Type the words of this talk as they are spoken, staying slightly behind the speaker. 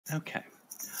Okay.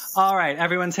 All right,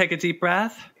 everyone take a deep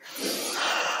breath.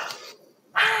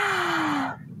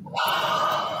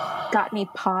 Got me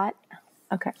pot.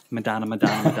 Okay.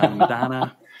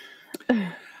 Madonna.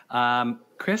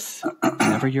 Chris,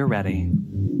 whenever you're ready.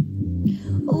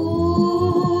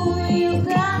 Ooh, you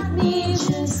got me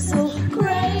just so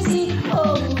crazy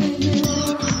over you.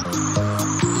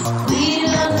 We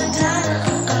love Madonna.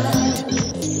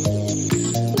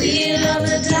 We love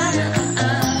Madonna.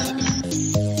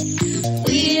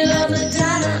 We love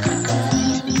Madonna.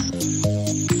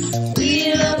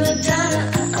 We love Madonna.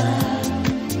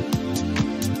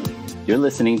 You're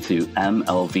listening to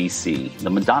MLVC, the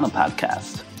Madonna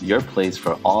podcast, your place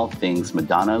for all things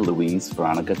Madonna, Louise,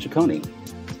 Veronica Ciccone.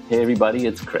 Hey everybody,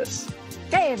 it's Chris.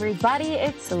 Hey everybody,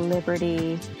 it's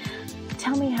Liberty.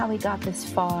 Tell me how we got this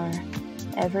far.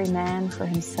 Every man for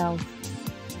himself.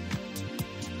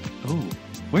 Ooh,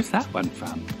 where's that one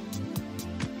from?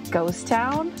 Ghost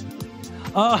Town?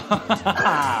 Oh,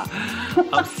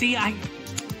 see, I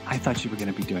thought you were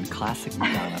going to be doing classic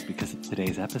Madonna because of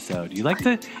today's episode. You like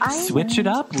to switch it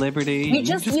up, Liberty. You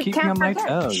just keep me on my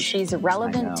toes. She's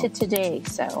relevant to today,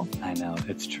 so. I know,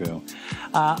 it's true.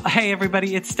 Hey,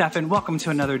 everybody, it's Stefan. Welcome to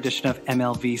another edition of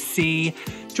MLVC.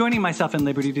 Joining myself and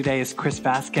Liberty today is Chris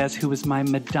Vasquez, who was my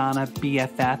Madonna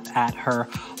BFF at her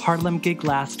Harlem gig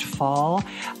last fall.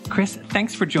 Chris,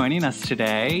 thanks for joining us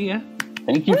today.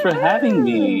 Thank you for having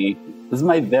me. This is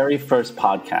my very first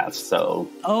podcast, so...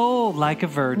 Oh, like a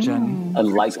virgin.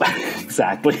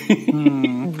 Exactly.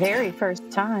 Very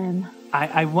first time.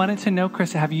 I wanted to know,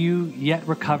 Chris, have you yet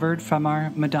recovered from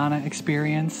our Madonna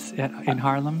experience in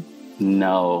Harlem?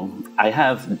 No. I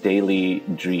have daily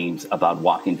dreams about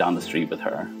walking down the street with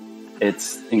her.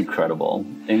 It's incredible.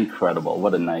 Incredible.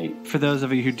 What a night. For those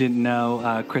of you who didn't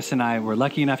know, Chris and I were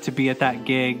lucky enough to be at that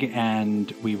gig,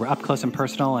 and we were up close and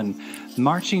personal and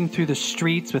marching through the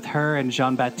streets with her and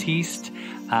Jean-Baptiste.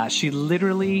 She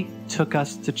literally took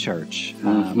us to church.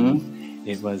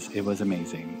 It was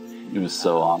amazing. It was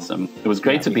so awesome. It was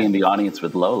great to be in the audience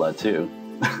with Lola, too.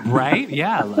 Right?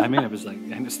 Yeah. I mean, it was like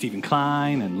Stephen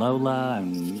Klein and Lola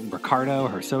and Ricardo,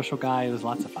 her social guy. It was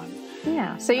lots of fun.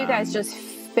 Yeah. So you guys just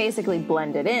basically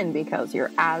blended in because you're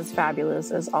as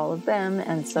fabulous as all of them,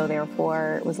 and so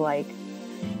therefore it was like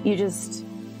you just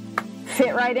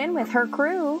fit right in with her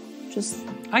crew.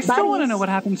 I still want to know what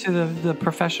happened to the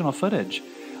professional footage.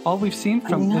 All we've seen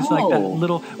from is like that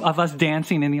little of us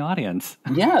dancing in the audience.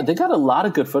 Yeah, they got a lot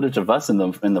of good footage of us in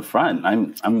the front.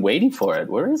 I'm waiting for it.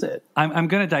 Where is it? I'm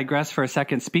going to digress for a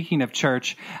second. Speaking of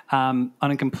church, on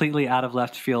a completely out of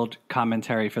left field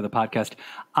commentary for the podcast,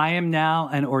 I am now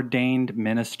an ordained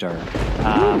minister.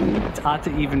 It's odd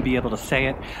to even be able to say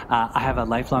it. I have a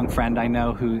lifelong friend I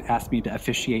know who asked me to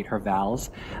officiate her vows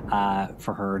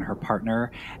for her and her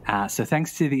partner. So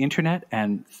thanks to the internet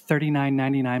and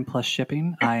 $39.99 plus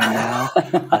shipping, I am now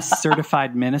a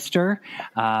certified minister.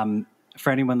 For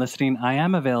anyone listening, I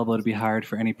am available to be hired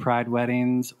for any Pride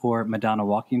weddings or Madonna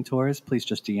walking tours. Please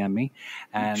just DM me.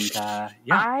 And I'm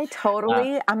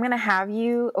going to have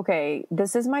you. Okay,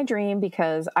 this is my dream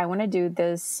because I want to do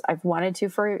this. I've wanted to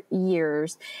for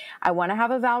years. I want to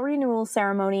have a vow renewal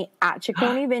ceremony at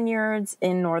Ciccone Vineyards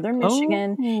in Northern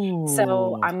Michigan. Oh.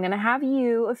 So I'm going to have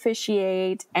you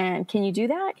officiate. And can you do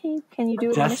that? Can you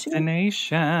do it?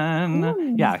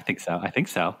 Destination. Yeah, I think so. I think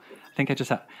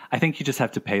you just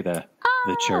have to pay the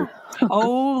church.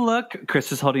 Oh, look,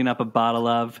 Chris is holding up a bottle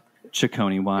of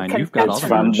Ciccone wine. You've got all the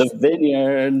from the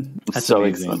vineyard. That's so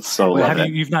amazing. Excellent. So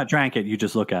you've not drank it. You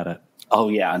just look at it. Oh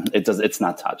yeah, it's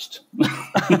not touched.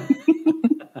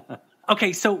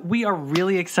 Okay, so we are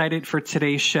really excited for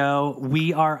today's show.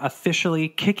 We are officially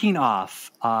kicking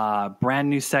off a brand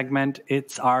new segment.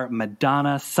 It's our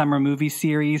Madonna Summer Movie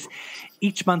Series.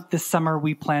 Each month this summer,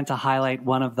 we plan to highlight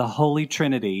one of the holy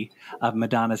trinity of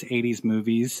Madonna's 80s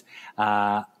movies.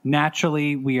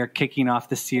 Naturally, we are kicking off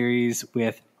the series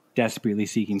with Desperately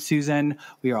Seeking Susan.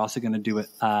 We are also going to do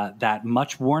that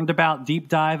much warned about deep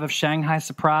dive of Shanghai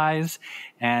Surprise.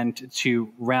 And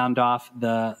to round off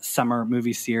the summer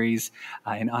movie series,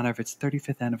 in honor of its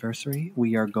 35th anniversary,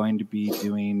 we are going to be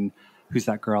doing Who's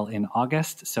That Girl in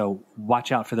August. So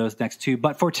watch out for those next two.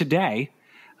 But for today,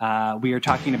 we are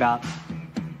talking about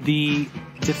the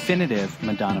definitive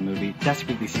Madonna movie,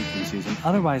 Desperately Seeking Susan,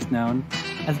 otherwise known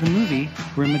as the movie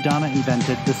where Madonna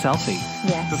invented the selfie.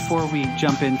 Yes. Before we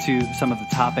jump into some of the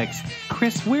topics,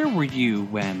 Chris, where were you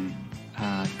when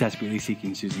Desperately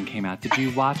Seeking Susan came out? Did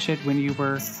you watch it when you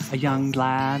were a young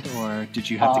lad, or did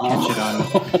you have to catch it on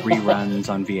reruns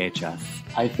on VHS?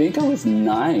 I think I was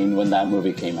 9 when that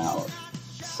movie came out.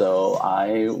 So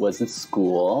I was in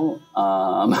school.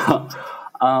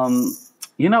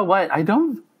 You know what? I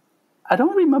don't I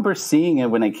don't remember seeing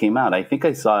it when it came out. I think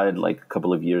I saw it like a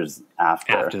couple of years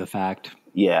after the fact.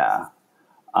 Yeah.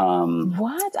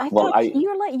 What? I thought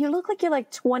you look like you're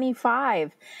like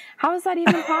 25. How is that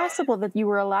even possible that you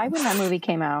were alive when that movie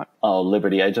came out? Oh,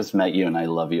 Liberty, I just met you and I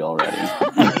love you already.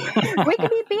 We could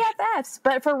be BFFs,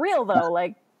 but for real though,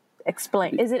 like,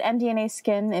 explain. Is it MDNA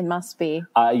skin? It must be.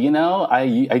 I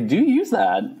do use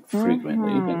that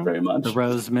frequently. Thank you very much. The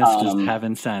rose mist is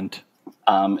heaven sent.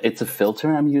 It's a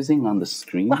filter I'm using on the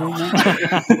screen right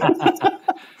now.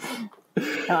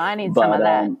 Oh, I need some of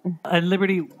that. And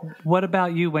Liberty, what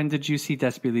about you? When did you see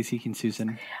Desperately Seeking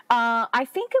Susan? I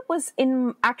think it was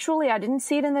actually, I didn't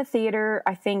see it in the theater.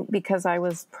 I think because I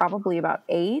was probably about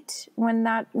 8 when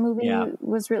that movie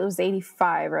was released. It was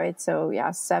 85, right? So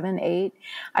yeah, 7, 8.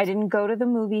 I didn't go to the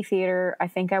movie theater. I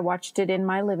think I watched it in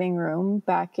my living room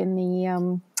back in the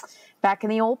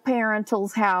old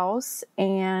parental's house,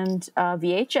 and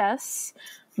VHS.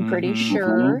 I'm pretty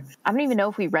sure. I don't even know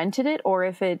if we rented it or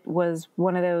if it was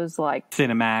one of those like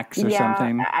Cinemax or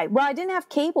something. I didn't have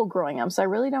cable growing up, so I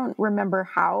really don't remember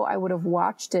how I would have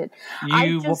watched it.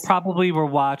 You probably were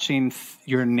watching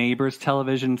your neighbor's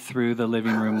television through the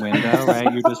living room window,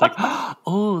 right? You're just like,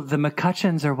 oh, the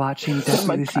McCutcheons are watching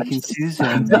Desperately Seeking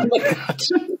Susan.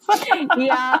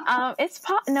 Yeah,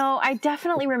 no, I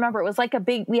definitely remember it was like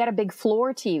we had a big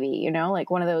floor TV, you know,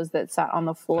 like one of those that sat on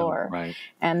the floor, right?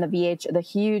 And the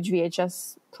huge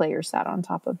VHS player sat on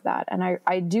top of that. And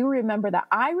I do remember that.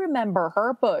 I remember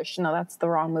Her Bush. No, that's the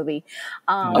wrong movie.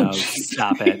 No,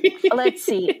 stop it. Let's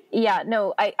see. Yeah,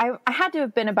 no, I had to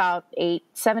have been about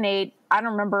 7, 8. I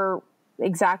don't remember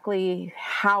exactly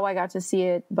how I got to see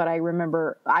it, but I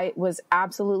remember I was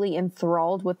absolutely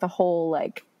enthralled with the whole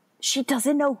like, she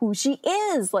doesn't know who she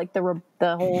is, like the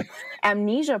whole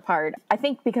amnesia part. I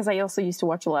think because I also used to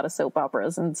watch a lot of soap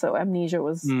operas, and so amnesia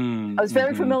was I was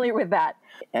very familiar with that.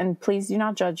 And please do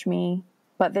not judge me,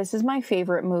 but this is my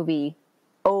favorite movie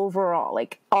overall.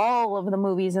 Like all of the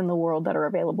movies in the world that are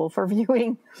available for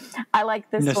viewing, I like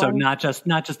this one. So not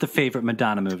just a favorite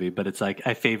Madonna movie, but it's like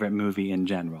a favorite movie in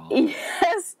general.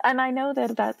 Yes, and I know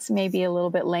that that's maybe a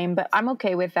little bit lame, but I'm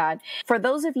okay with that. For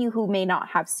those of you who may not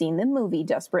have seen the movie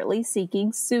Desperately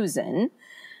Seeking Susan,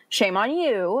 shame on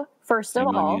you, first of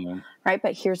all, right?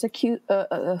 But here's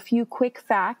a few quick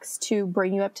facts to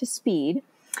bring you up to speed.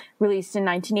 Released in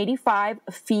 1985,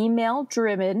 a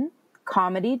female-driven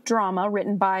comedy drama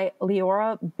written by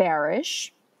Leora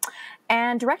Barish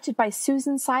and directed by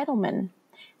Susan Seidelman,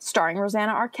 starring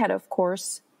Rosanna Arquette, of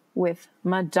course, with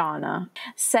Madonna.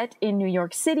 Set in New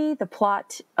York City, the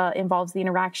plot involves the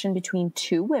interaction between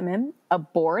two women, a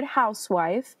bored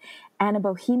housewife and a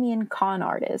bohemian con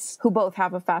artist, who both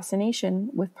have a fascination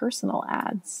with personal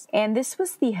ads. And this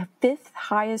was the 5th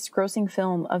highest grossing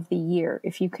film of the year,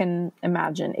 if you can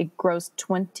imagine. It grossed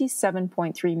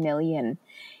 $27.3 million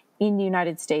in the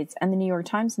United States, and the New York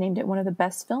Times named it one of the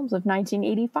best films of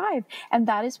 1985, and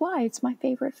that is why it's my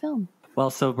favorite film. Well,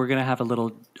 so we're going to have a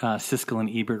little Siskel and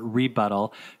Ebert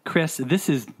rebuttal. Chris, this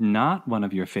is not one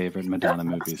of your favorite Madonna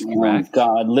movies, correct? Oh,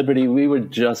 God, Liberty, we were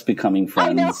just becoming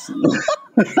friends.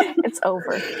 It's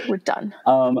over. We're done.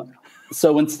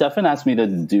 So when Stefan asked me to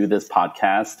do this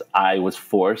podcast, I was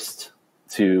forced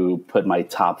to put my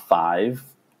top 5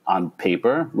 on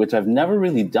paper, which I've never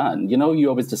really done. You know, you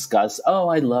always discuss, oh,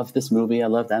 I love this movie, I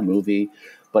love that movie.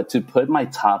 But to put my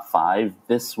top 5,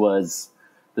 this was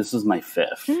my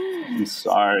 5th. I'm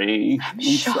sorry. I'm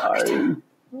sorry.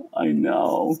 I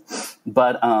know.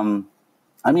 But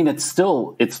I mean, it's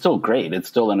still great. It's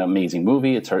still an amazing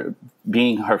movie. It's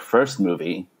being her first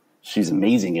movie. She's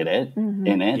amazing in it.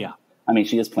 Yeah. I mean,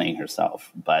 she is playing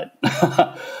herself, but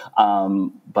I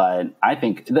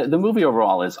think the movie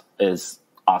overall is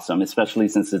awesome, especially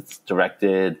since it's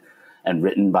directed and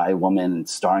written by a woman,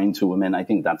 starring 2 women. I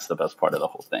think that's the best part of the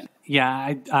whole thing.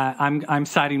 Yeah, I'm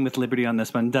siding with Liberty on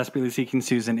this one. Desperately Seeking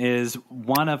Susan is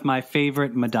one of my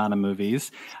favorite Madonna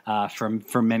movies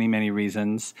for many, many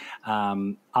reasons.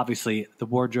 Obviously, the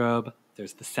wardrobe,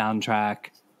 there's the soundtrack,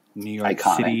 New York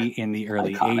City in the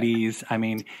early 80s. I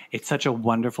mean, it's such a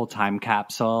wonderful time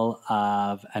capsule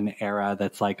of an era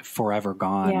that's like forever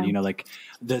gone. Yeah. You know, like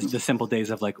the simple days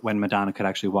of like when Madonna could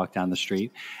actually walk down the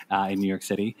street in New York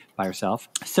City by herself.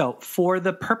 So for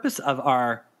the purpose of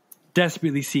our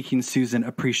Desperately Seeking Susan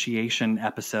appreciation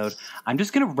episode, I'm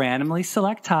just going to randomly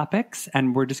select topics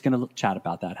and we're just going to chat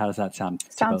about that. How does that sound to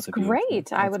both of you? Sounds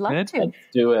great. I would love to. Let's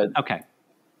do it. Okay.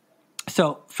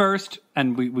 So first,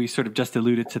 and we sort of just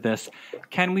alluded to this,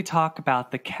 can we talk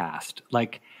about the cast?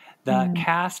 Like the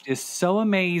cast is so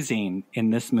amazing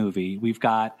in this movie. We've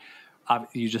got,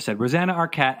 you just said Rosanna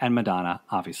Arquette and Madonna,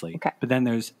 obviously. Okay. But then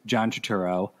there's John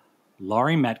Turturro,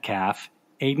 Laurie Metcalf,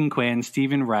 Aidan Quinn,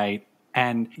 Stephen Wright.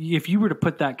 And if you were to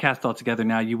put that cast all together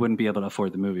now, you wouldn't be able to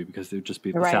afford the movie because it would just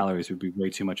be the salaries would be way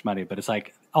too much money. But it's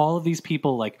like all of these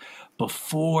people, like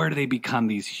before they become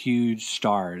these huge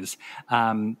stars,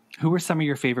 who were some of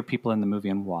your favorite people in the movie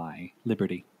and why?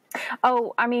 Liberty.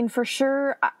 Oh, I mean, for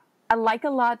sure. I like a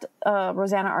lot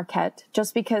Rosanna Arquette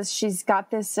just because she's got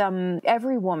this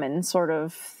every woman sort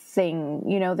of thing,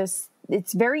 you know, this.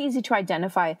 It's very easy to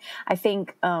identify, I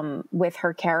think, with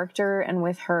her character and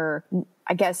with her,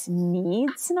 I guess,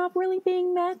 needs not really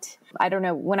being met. I don't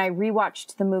know. When I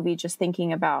rewatched the movie, just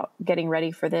thinking about getting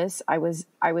ready for this, I was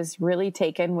really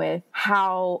taken with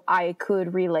how I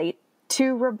could relate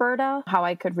to Roberta, how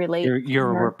I could relate. You're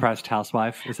a repressed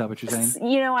housewife. Is that what you're saying?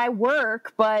 You know, I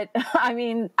work, but I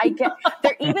mean, I get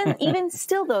there. Even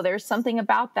still, though, there's something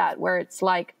about that where it's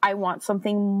like I want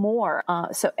something more.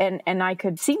 So and I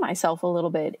could see myself a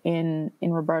little bit in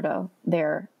Roberta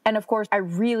there. And of course, I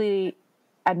really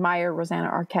admire Rosanna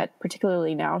Arquette,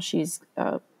 particularly now. She's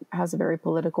has a very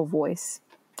political voice,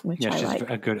 which I like. She's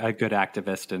a good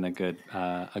activist and a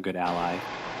good ally.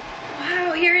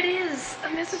 Wow, here it is. A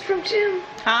message from Jim.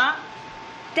 Huh?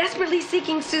 Desperately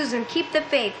seeking Susan. Keep the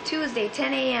faith. Tuesday,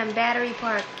 10 a.m. Battery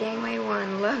Park, Gangway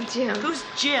 1. Love, Jim. Who's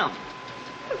Jim?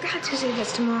 Oh, God, Tuesday,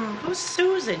 that's tomorrow. Who's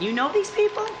Susan? You know these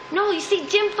people? No, you see,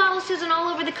 Jim follows Susan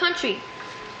all over the country.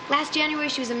 Last January,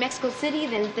 she was in Mexico City,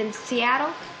 then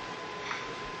Seattle.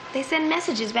 They send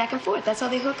messages back and forth. That's how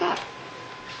they hook up.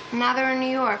 Now they're in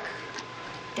New York.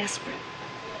 Desperate.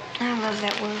 I love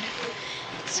that word.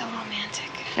 It's so romantic.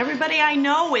 Everybody I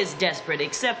know is desperate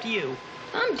except you.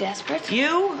 I'm desperate.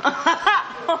 You?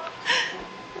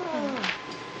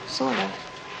 Sort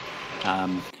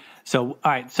of. So, all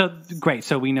right. So great.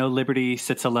 So we know Liberty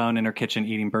sits alone in her kitchen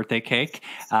eating birthday cake.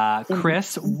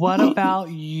 Chris, what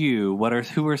about you?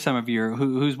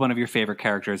 Who's one of your favorite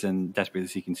characters in Desperately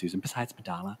Seeking Susan besides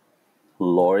Madonna?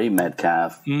 Laurie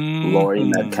Metcalf. Laurie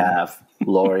Metcalf.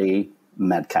 Laurie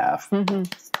Metcalf. Mm-hmm.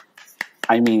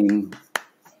 I mean,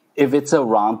 if it's a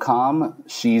rom-com,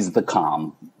 she's the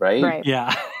com, right?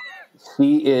 Yeah.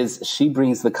 She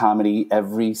brings the comedy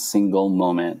every single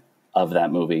moment of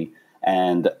that movie.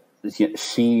 And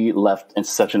she left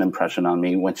such an impression on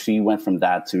me. When she went from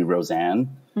that to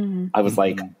Roseanne, I was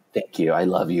like, thank you, I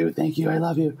love you, thank you, I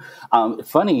love you.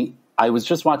 Funny, I was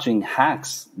just watching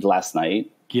Hacks last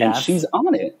night, and she's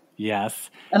on it. Yes.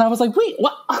 And I was like, wait,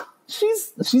 what?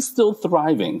 She's still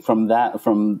thriving from that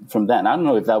from then. I don't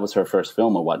know if that was her first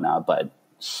film or whatnot, but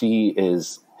she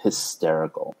is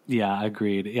hysterical. Yeah,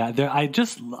 agreed. Yeah,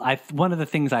 one of the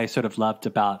things I sort of loved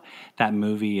about that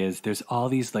movie is there's all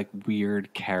these like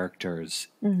weird characters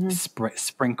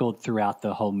sprinkled throughout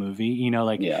the whole movie. You know,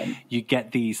 like you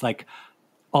get these like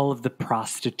all of the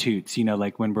prostitutes, you know,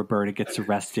 like when Roberta gets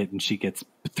arrested and she gets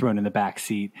thrown in the back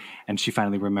seat and she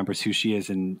finally remembers who she is.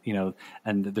 And, you know,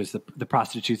 and there's the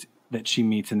prostitutes that she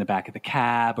meets in the back of the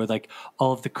cab, or like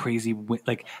all of the crazy,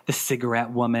 like the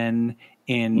cigarette woman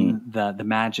in the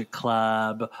Magic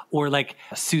Club, or like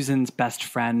Susan's best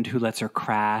friend who lets her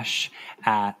crash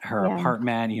at her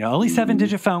apartment, you know, only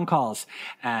 7-digit phone calls.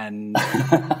 And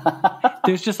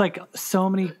there's just like so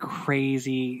many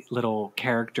crazy little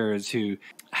characters who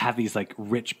have these like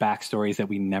rich backstories that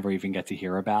we never even get to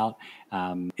hear about.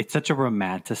 It's such a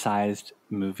romanticized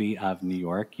movie of New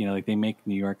York, you know, like they make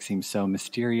New York seem so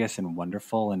mysterious and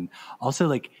wonderful, and also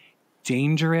like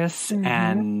dangerous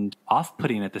and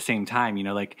off-putting at the same time. You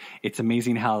know, like it's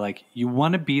amazing how like you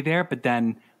want to be there, but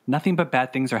then nothing but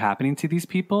bad things are happening to these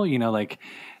people. You know, like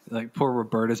poor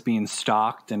Roberta's being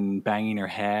stalked and banging her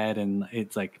head, and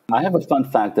it's like. I have a fun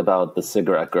fact about the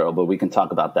cigarette girl, but we can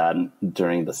talk about that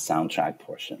during the soundtrack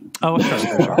portion. Oh,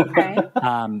 sure.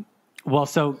 Okay. Well,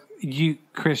 so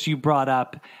Chris, you brought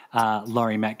up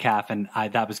Laurie Metcalf, and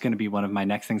that was going to be one of my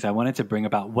next things I wanted to bring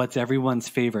about. What's everyone's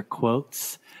favorite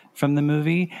quotes from the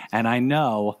movie? And I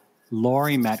know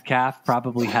Laurie Metcalf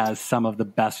probably has some of the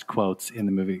best quotes in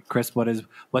the movie. Chris,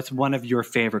 what's one of your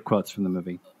favorite quotes from the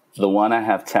movie? The one I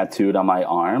have tattooed on my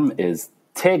arm is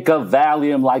 "Take a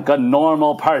Valium like a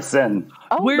normal person."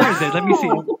 Oh, Where is it? Let me see.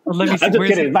 I'm just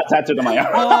kidding. It's not tattooed on my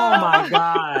arm. Oh my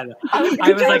God! I was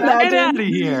like, get out of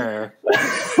here.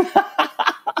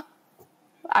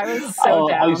 I was so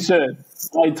down. I should.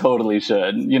 I totally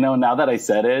should. You know, now that I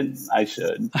said it, I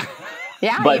should.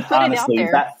 Yeah, but you put honestly, it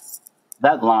out there.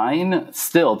 that line,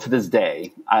 still to this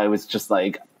day, I was just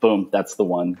like, boom, that's the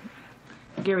one.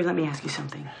 Gary, let me ask you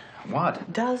something.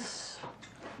 What? Does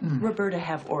Roberta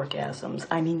have orgasms?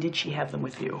 I mean, did she have them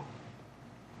with you?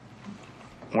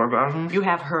 Orgasms? You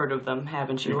have heard of them,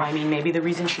 haven't you? I mean, maybe the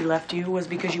reason she left you was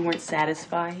because you weren't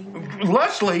satisfying.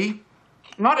 Leslie,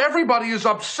 Not everybody is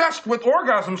obsessed with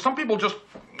orgasms. Some people just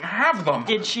have them.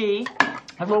 Did she?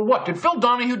 Well, what? Did Phil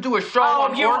Donahue do a show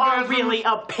on you orgasms? are really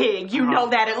a pig. You know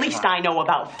that. At least I know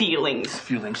about feelings.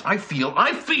 Feelings. I feel.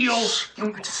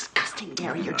 You're disgusting,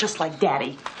 Gary. You're just like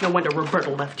Daddy. No wonder Roberta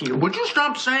left you. Would you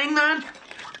stop saying that?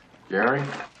 Gary?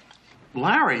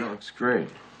 Larry. That looks great.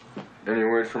 Any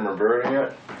word from Roberta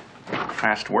yet?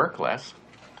 Fast work, Les.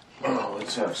 Oh,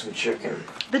 let's have some chicken.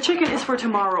 The chicken is for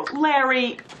tomorrow.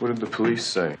 Larry! What did the police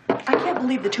say? I can't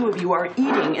believe the two of you are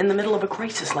eating in the middle of a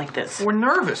crisis like this. We're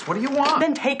nervous. What do you want?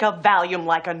 Then take a Valium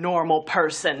like a normal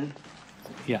person.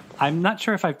 Yeah, I'm not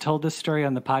sure if I've told this story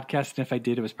on the podcast, and if I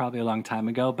did, it was probably a long time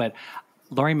ago, but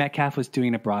Laurie Metcalf was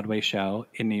doing a Broadway show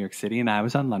in New York City, and I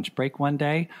was on lunch break one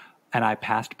day, and I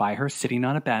passed by her sitting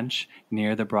on a bench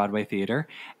near the Broadway theater,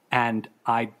 and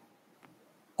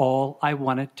all I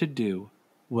wanted to do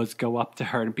was go up to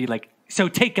her and be like, so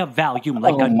take a Valium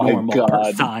like a normal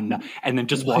person, and then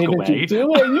just walk away. Why did you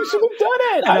do it? You should have done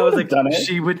it. And I was like, done it.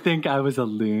 she would think I was a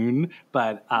loon,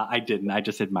 but I didn't. I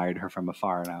just admired her from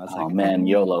afar, and I was like, oh, man,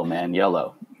 YOLO, man,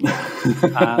 YOLO.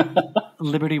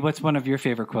 Liberty, what's one of your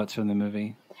favorite quotes from the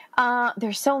movie?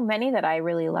 There's so many that I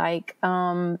really like,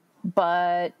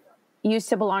 but used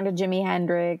to belong to Jimi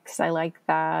Hendrix. I like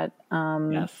that.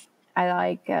 Yes. I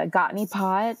like Got Any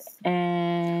Pot,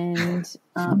 and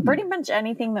pretty much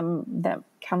anything that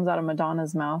comes out of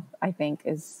Madonna's mouth, I think,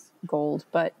 is gold.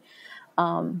 But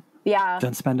yeah,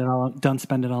 Don't spend it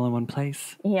all in one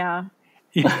place. Yeah.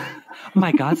 Oh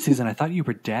my God, Susan, I thought you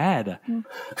were dead.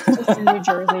 Just in New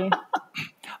Jersey.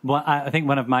 Well, I think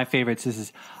one of my favorites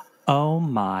is, oh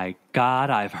my God,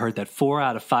 I've heard that 4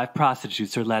 out of 5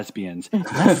 prostitutes are lesbians.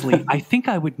 Leslie, I think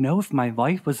I would know if my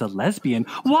wife was a lesbian.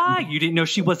 Why? You didn't know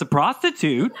she was a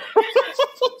prostitute?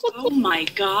 Oh my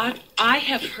God, I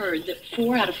have heard that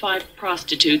 4 out of 5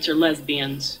 prostitutes are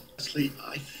lesbians. Leslie,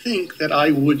 I think that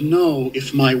I would know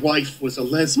if my wife was a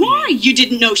lesbian. Why? You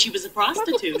didn't know she was a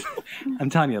prostitute. I'm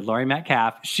telling you, Laurie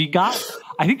Metcalf,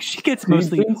 I think she gets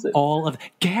mostly all of,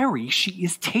 Gary, she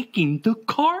is taking the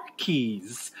car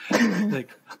keys. Like,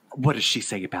 what does she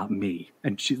say about me?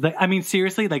 And she, like, I mean,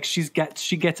 seriously, like she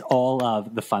gets all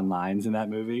of the fun lines in that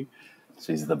movie.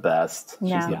 She's the best.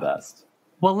 Yeah. She's the best.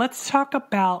 Well, let's talk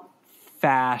about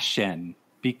fashion,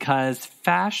 because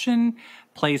fashion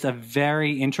plays a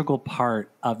very integral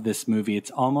part of this movie.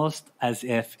 It's almost as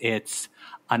if it's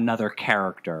another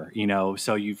character, you know?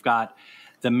 So you've got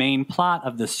the main plot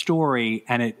of the story,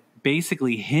 and it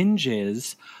basically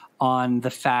hinges on the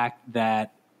fact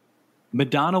that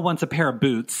Madonna wants a pair of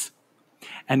boots,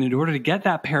 and in order to get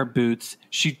that pair of boots,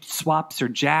 she swaps her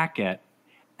jacket,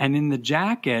 and in the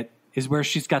jacket is where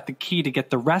she's got the key to get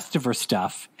the rest of her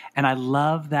stuff. And I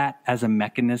love that as a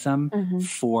mechanism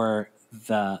for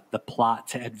the plot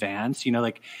to advance. You know,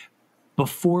 like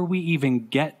before we even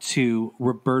get to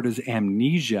Roberta's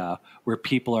amnesia, where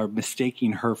people are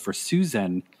mistaking her for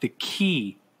Susan, the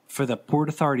key for the Port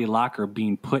Authority locker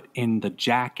being put in the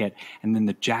jacket, and then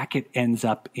the jacket ends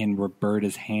up in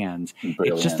Roberta's hands. Brilliant.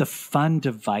 It's just a fun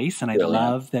device, and I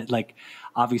love that, like,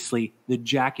 obviously the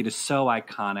jacket is so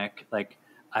iconic. Like,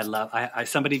 I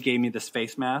somebody gave me this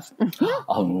face mask.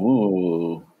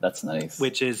 Oh, that's nice.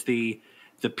 Which is the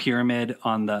pyramid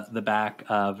on the back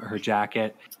of her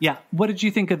jacket. Yeah. What did you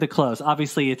think of the clothes?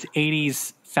 Obviously, it's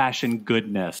 80s fashion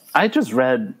goodness. I just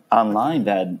read online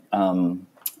that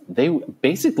they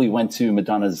basically went to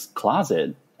Madonna's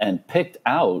closet and picked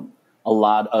out a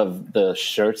lot of the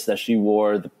shirts that she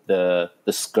wore, the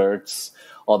skirts,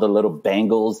 all the little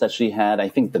bangles that she had. I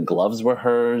think the gloves were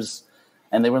hers.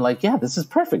 And they were like, yeah, this is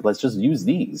perfect. Let's just use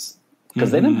these.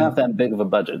 Because they didn't have that big of a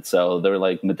budget. So they were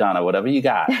like, Madonna, whatever you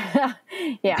got.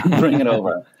 Yeah. Bring it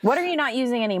over. What are you not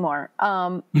using anymore?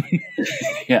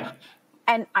 Yeah.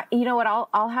 And you know what,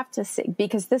 I'll have to say,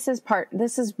 because this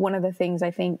is one of the things,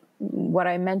 I think, what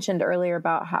I mentioned earlier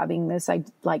about having this, I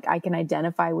can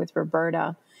identify with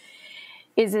Roberta,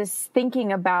 is this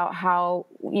thinking about how,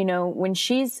 you know, when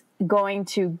she's going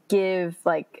to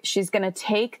she's going to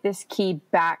take this key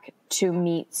back to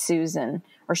meet Susan,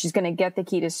 or she's going to get the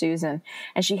key to Susan,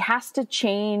 and she has to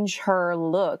change her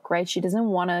look, right? She doesn't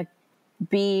want to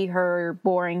be her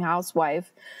boring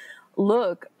housewife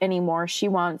look anymore. She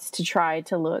wants to try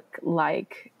to look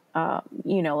like,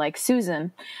 like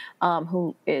Susan,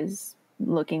 who is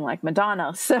looking like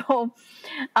Madonna. So,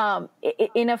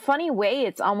 in a funny way,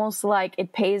 it's almost like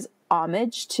it pays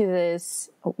homage to this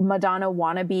Madonna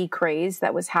wannabe craze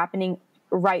that was happening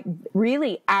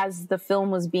really as the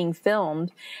film was being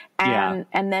filmed, and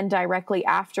then directly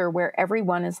after, where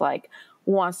everyone is like,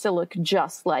 wants to look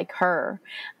just like her.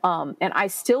 And I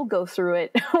still go through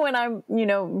it when I'm,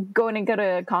 going to go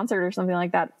to a concert or something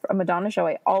like that, a Madonna show.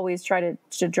 I always try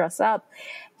to dress up,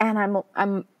 and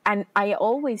and I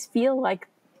always feel like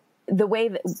the way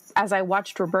that, as I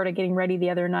watched Roberta getting ready the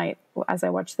other night, as I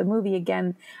watched the movie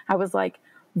again, I was like,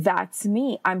 that's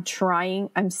me. I'm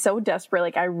so desperate.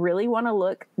 Like, I really want to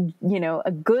look,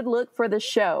 a good look for the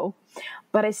show,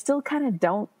 but I still kind of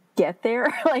don't get there.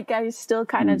 Like, I still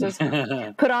kind of just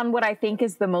put on what I think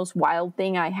is the most wild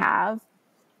thing I have,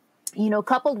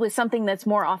 coupled with something that's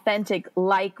more authentic,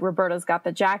 like Roberta's got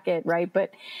the jacket, right?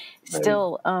 But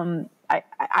still,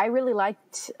 I really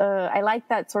liked, I like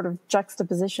that sort of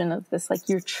juxtaposition of this, like,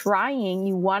 you're trying,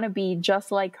 you want to be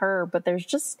just like her, but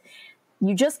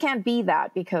you just can't be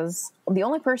that, because the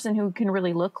only person who can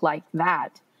really look like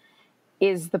that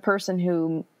is the person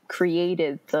who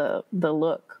created the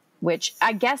look, which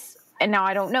I guess, and now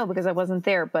I don't know because I wasn't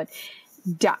there, but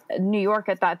New York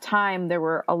at that time, there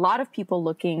were a lot of people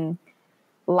looking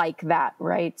like that,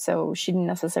 right? So she didn't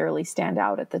necessarily stand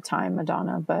out at the time,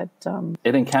 Madonna, but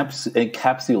it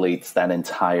encapsulates that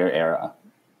entire era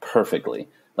perfectly.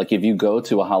 Like, if you go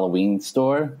to a Halloween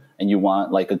store and you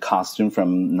want like a costume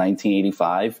from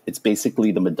 1985, it's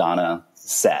basically the Madonna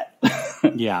set.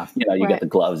 Yeah. You got the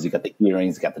gloves, you got the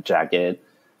earrings, you got the jacket.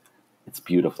 It's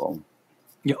beautiful.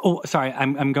 Yeah. Oh, sorry.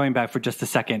 I'm going back for just a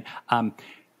second.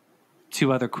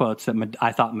 Two other quotes that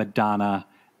I thought Madonna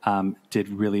did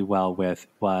really well with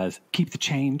was "keep the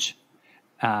change,"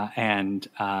 and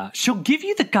 "she'll give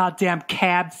you the goddamn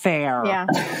cab fare." Yeah,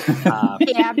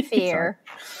 cab fare.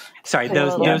 Sorry,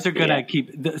 those are gonna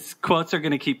keep. The quotes are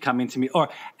gonna keep coming to me.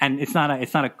 And it's not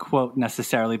a quote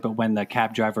necessarily, but when the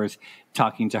cab driver's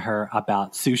talking to her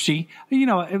about sushi,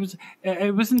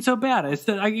 it wasn't so bad. It's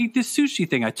that I ate this sushi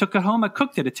thing. I took it home. I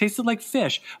cooked it. It tasted like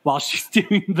fish. While she's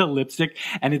doing the lipstick,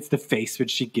 and it's the face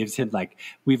which she gives him. Like,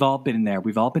 we've all been there.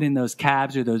 We've all been in those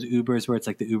cabs or those Ubers where it's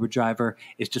like the Uber driver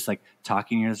is just like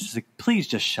talking. And it's just like, please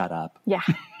just shut up. Yeah.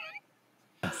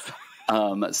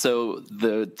 So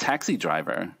the taxi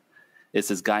driver is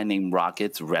this guy named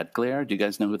Rocket's Red Glare. Do you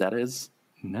guys know who that is?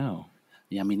 No.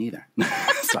 Yeah, me neither.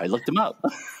 So I looked him up.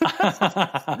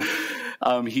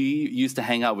 He used to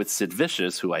hang out with Sid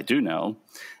Vicious, who I do know.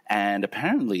 And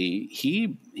apparently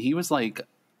he was like,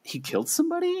 he killed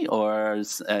somebody, or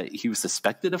he was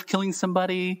suspected of killing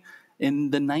somebody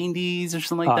in the 90s or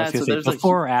something like that. So there's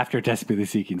before or after Desperately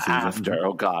Seeking season? After.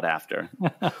 Oh, God, after.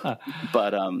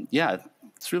 But yeah,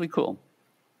 it's really cool.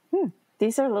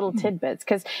 These are little tidbits,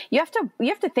 because you have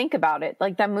to think about it.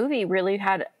 Like, that movie really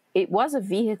it was a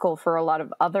vehicle for a lot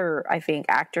of other, I think,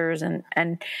 actors and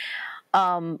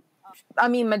I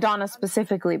mean, Madonna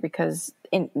specifically, because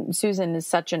Susan is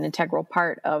such an integral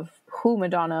part of who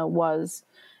Madonna was,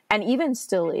 and even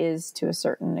still is to a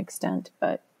certain extent.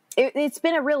 But it's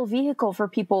been a real vehicle for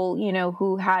people,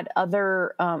 who had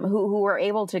other, who were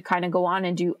able to kind of go on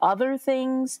and do other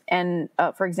things. And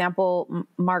for example,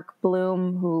 Mark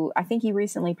Bloom, who I think he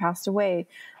recently passed away,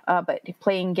 but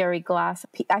playing Gary Glass.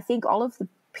 I think all of the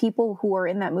people who are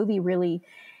in that movie really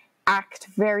act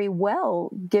very well,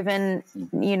 given,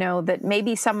 that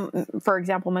maybe for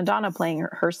example, Madonna playing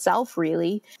herself,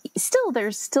 really,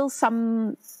 there's still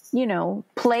some,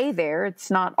 play there.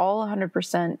 It's not all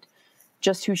 100%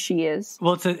 just who she is.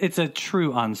 Well, it's a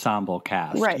true ensemble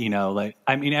cast, right?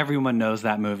 I mean, everyone knows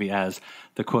that movie as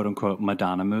the quote unquote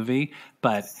Madonna movie,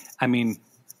 but I mean,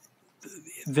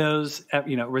 those,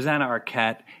 Rosanna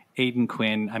Arquette, Aidan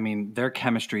Quinn, I mean, their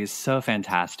chemistry is so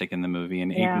fantastic in the movie,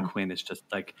 and Aidan Quinn is just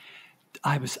like,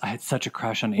 I had such a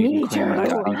crush on Aidan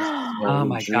Quinn. Oh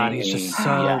my God, he's just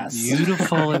so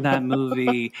beautiful in that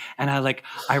movie. And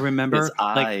I remember, his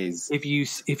eyes. Like,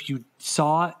 if you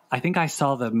saw, I think I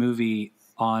saw the movie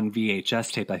on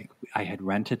VHS tape. I had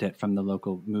rented it from the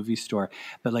local movie store.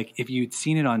 But like, if you'd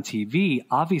seen it on TV,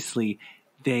 obviously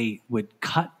they would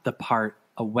cut the part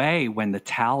away when the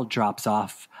towel drops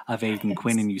off of Aidan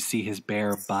Quinn and you see his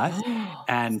bare butt.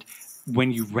 And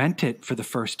when you rent it for the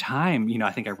first time,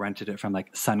 I think I rented it from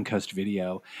like Suncoast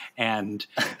Video, and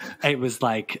it was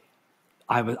like,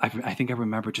 I think I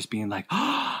remember just being like,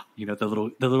 the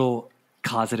little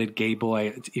closeted gay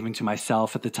boy, even to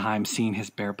myself at the time, seeing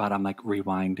his bare butt, I'm like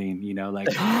rewinding,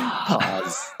 like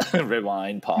pause,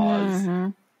 rewind, pause.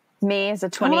 Mm-hmm. Me as a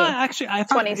 20. Well, actually, I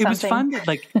thought it was fun that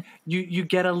like you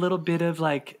get a little bit of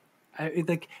like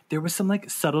there was some like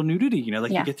subtle nudity,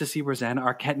 you get to see Rosanna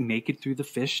Arquette naked through the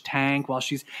fish tank while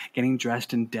she's getting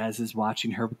dressed, and Des is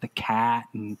watching her with the cat.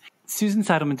 And Susan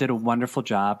Seidelman did a wonderful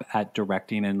job at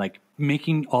directing and like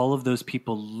making all of those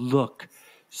people look.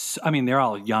 I mean, they're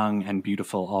all young and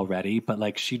beautiful already, but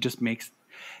like she just makes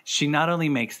she not only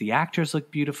makes the actors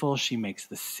look beautiful, she makes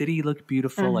the city look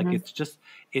beautiful. Like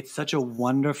it's such a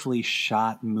wonderfully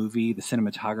shot movie. The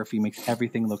cinematography makes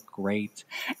everything look great.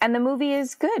 And the movie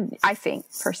is good, I think,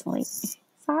 personally.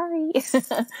 Sorry.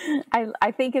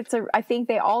 I think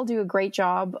they all do a great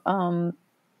job.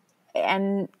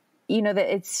 And you know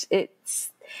that it's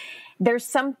there's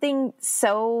something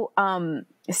so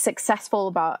successful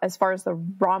about as far as the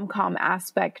rom-com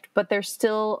aspect, but there's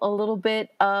still a little bit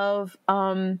of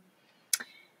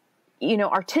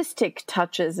artistic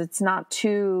touches. It's not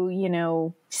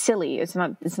too silly. It's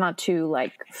not too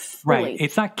like fully. Right.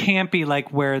 It's not campy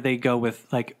like where they go with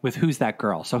Who's That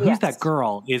Girl? So Who's That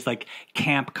Girl is like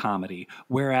camp comedy,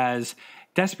 whereas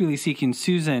Desperately Seeking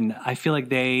Susan, I feel like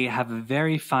they have a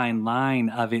very fine line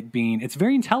of it being, it's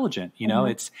very intelligent,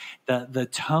 it's the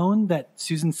tone that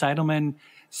Susan Seidelman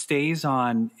stays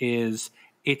on is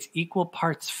it's equal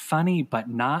parts funny, but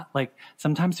not like,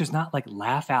 sometimes there's not like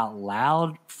laugh out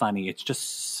loud funny. It's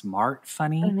just smart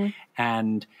funny.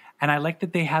 And I like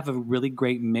that they have a really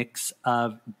great mix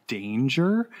of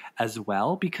danger as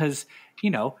well, because,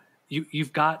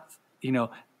 you've got,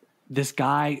 this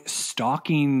guy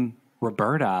stalking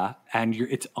Roberta, and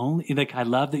it's only like, I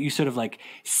love that you sort of like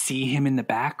see him in the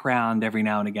background every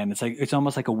now and again. It's like, it's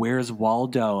almost like a Where's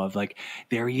Waldo of like,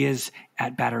 there he is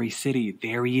at Battery City.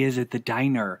 There he is at the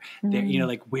diner. There,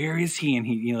 like, where is he? And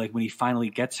he, like when he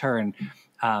finally gets her. And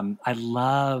I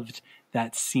loved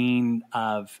that scene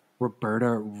of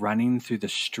Roberta running through the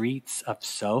streets of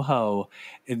Soho.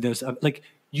 And there's like,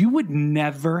 you would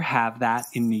never have that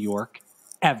in New York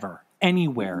ever.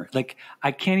 Anywhere. Like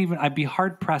I'd be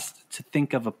hard pressed to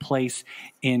think of a place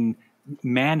in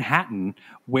Manhattan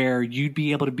where you'd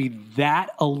be able to be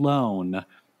that alone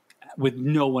with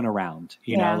no one around,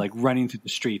 like running through the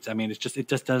streets. I mean, it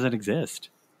just doesn't exist.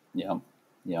 Yeah.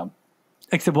 Yeah.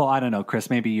 Except, well, I don't know, Chris,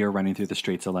 maybe you're running through the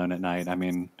streets alone at night. I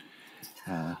mean,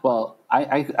 well,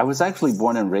 I was actually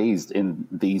born and raised in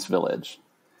the East Village.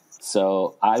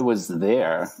 So I was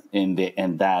there in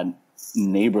that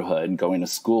neighborhood going to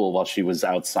school while she was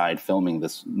outside filming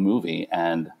this movie.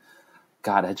 And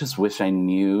God, I just wish I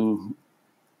knew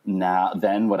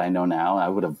then what I know now. I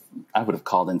would have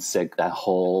called in sick that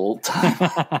whole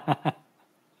time.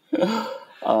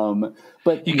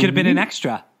 But you could have been an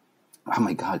extra. Oh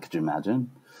my God, could you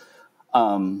imagine?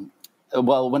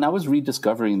 Well, when I was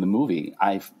rediscovering the movie,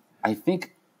 I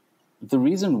think the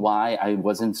reason why I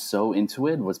wasn't so into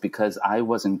it was because I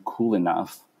wasn't cool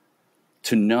enough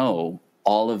to know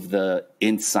all of the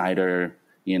insider,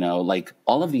 like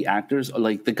all of the actors,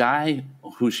 like the guy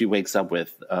who she wakes up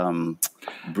with,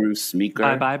 Bruce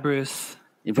Meeker. Bye, Bruce.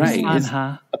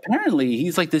 Right. Apparently,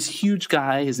 he's like this huge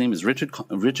guy. His name is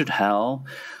Richard Hell.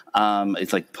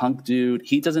 It's like punk dude.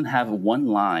 He doesn't have one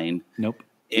line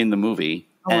in the movie.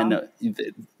 Oh, and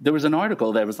there was an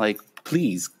article that was like,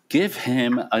 please give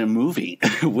him a movie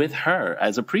with her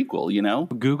as a prequel,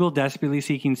 Google Desperately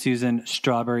Seeking Susan,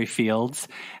 Strawberry Fields,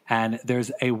 and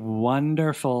there's a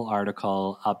wonderful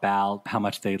article about how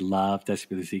much they love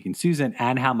Desperately Seeking Susan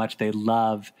and how much they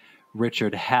love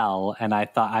Richard Hell. And I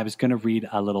thought I was going to read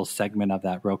a little segment of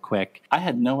that real quick. I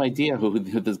had no idea who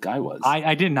this guy was.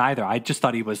 I didn't either. I just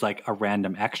thought he was like a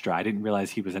random extra. I didn't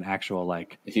realize he was an actual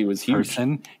he was huge.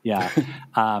 Person. Yeah.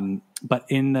 But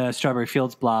in the Strawberry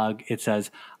Fields blog, it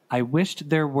says, I wished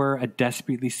there were a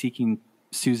Desperately Seeking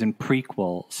Susan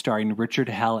prequel starring Richard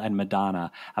Hell and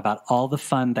Madonna about all the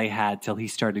fun they had till he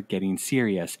started getting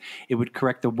serious. It would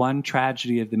correct the one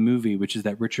tragedy of the movie, which is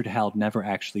that Richard Hell never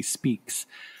actually speaks.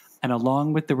 And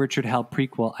along with the Richard Hell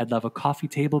prequel, I'd love a coffee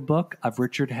table book of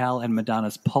Richard Hell and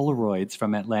Madonna's Polaroids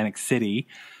from Atlantic City.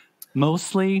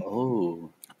 Mostly,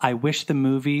 I wish the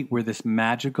movie were this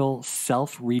magical,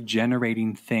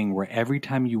 self-regenerating thing where every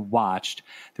time you watched,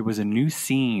 there was a new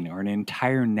scene or an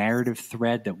entire narrative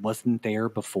thread that wasn't there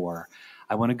before.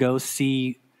 I want to go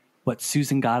see what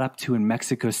Susan got up to in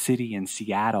Mexico City and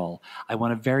Seattle. I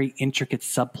want a very intricate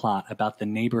subplot about the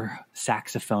neighbor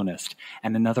saxophonist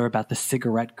and another about the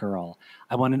cigarette girl.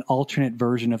 I want an alternate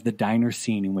version of the diner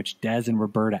scene in which Des and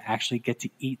Roberta actually get to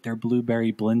eat their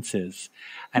blueberry blintzes.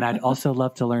 And I'd also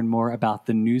love to learn more about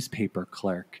the newspaper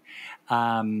clerk.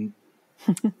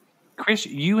 Chris,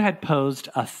 you had posed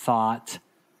a thought.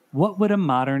 What would a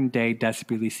modern day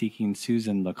Desperately Seeking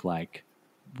Susan look like?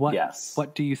 What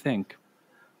do you think?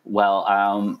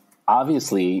 Well,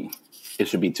 obviously, it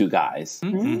should be two guys.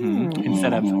 Mm-hmm.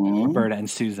 Instead of Roberta and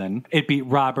Susan. It'd be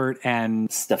Robert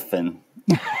and... Stefan.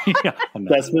 Yeah,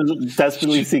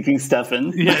 Desperately Seeking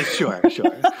Stefan. Yeah, sure.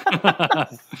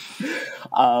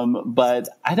 But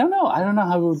I don't know. I don't know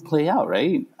how it would play out,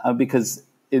 right? Because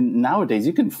nowadays,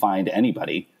 you can find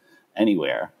anybody,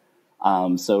 anywhere.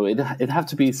 So it'd have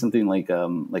to be something like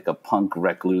a punk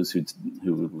recluse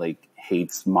who like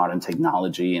hates modern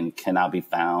technology and cannot be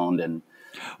found. And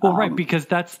well, right, because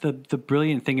that's the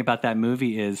brilliant thing about that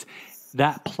movie is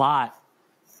that plot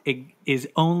is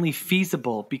only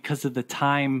feasible because of the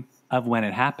time of when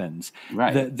it happens.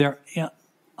 Right. They're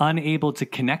unable to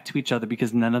connect to each other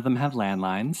because none of them have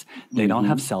landlines. They don't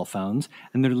have cell phones,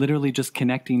 and they're literally just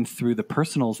connecting through the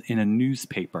personals in a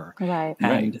newspaper. Right.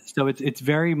 And so it's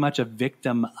very much a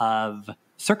victim of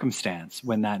circumstance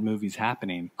when that movie's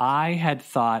happening. I had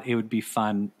thought it would be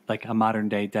fun, like a modern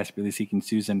day Desperately Seeking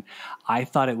Susan. I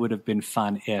thought it would have been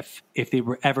fun if they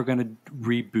were ever going to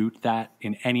reboot that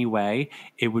in any way,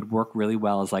 it would work really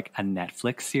well as like a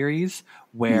Netflix series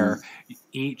where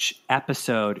each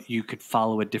episode you could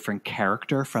follow a different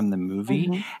character from the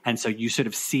movie. And so you sort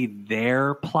of see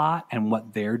their plot and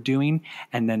what they're doing.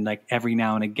 And then like every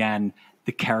now and again,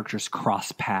 the characters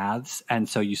cross paths. And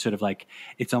so you sort of like,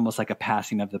 it's almost like a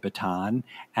passing of the baton.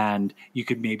 And you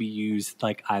could maybe use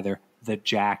like either the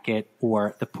jacket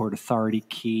or the Port Authority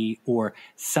key or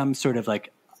some sort of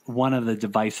like one of the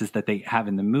devices that they have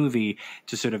in the movie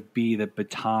to sort of be the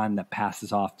baton that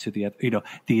passes off to the,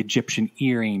 the Egyptian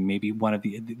earring. Maybe one of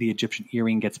the Egyptian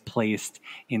earring gets placed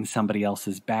in somebody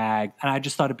else's bag. And I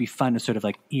just thought it'd be fun to sort of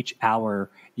like each hour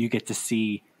you get to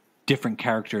see different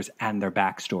characters and their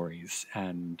backstories.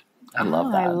 And I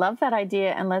love that. I love that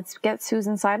idea. And let's get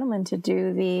Susan Seidelman to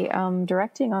do the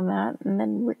directing on that. And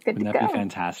then we're good to go. Wouldn't that be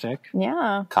fantastic?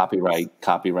 Yeah. Copyright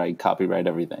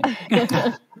everything.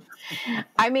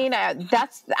 I mean,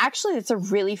 it's a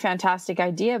really fantastic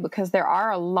idea because there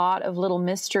are a lot of little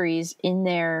mysteries in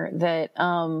there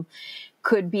that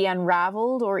could be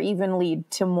unraveled or even lead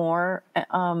to more.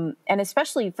 And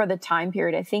especially for the time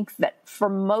period, I think that for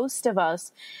most of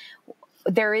us,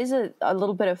 there is a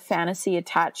little bit of fantasy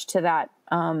attached to that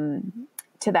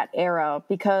era,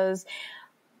 because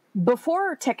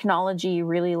before technology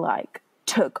really like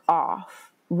took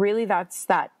off, really that's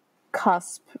that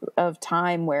cusp of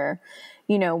time where,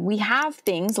 we have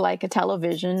things like a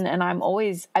television, and I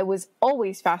was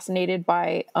always fascinated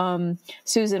by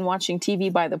Susan watching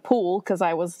TV by the pool, because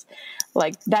I was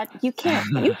like, that you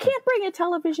can't bring a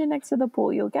television next to the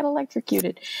pool, you'll get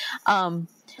electrocuted.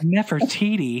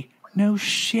 Nefertiti. No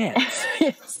shit.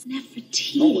 Yes.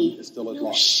 Nefertiti.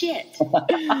 No shit. Gary,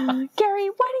 why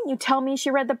didn't you tell me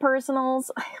she read the personals?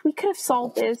 We could have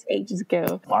solved this ages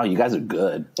ago. Wow, you guys are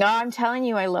good. No, I'm telling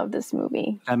you, I love this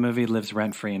movie. That movie lives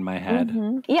rent-free in my head.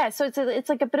 Yeah, so it's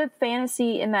like a bit of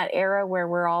fantasy in that era where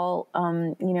we're all,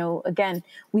 again,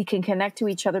 we can connect to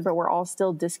each other, but we're all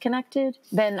still disconnected.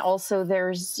 Then also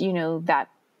there's, that,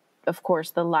 of course,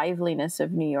 the liveliness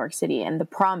of New York City and the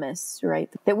promise,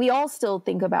 right, that we all still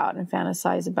think about and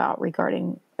fantasize about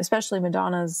regarding, especially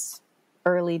Madonna's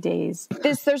early days.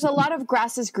 There's a lot of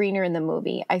grass is greener in the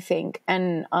movie, I think.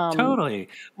 And totally.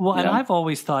 Well, and I've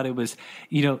always thought it was,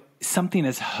 something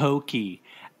as hokey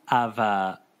of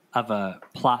a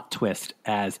plot twist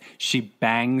as she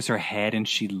bangs her head and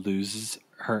she loses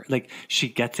her, like she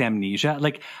gets amnesia.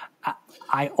 Like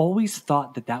I always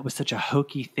thought that was such a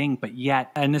hokey thing, but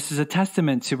yet, and this is a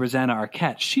testament to Rosanna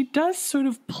Arquette, she does sort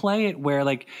of play it where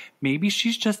like maybe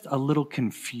she's just a little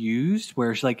confused,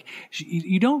 where she's like,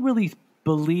 you don't really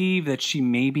believe that she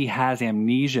maybe has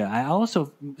amnesia. I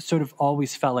also sort of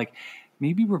always felt like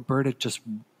maybe Roberta just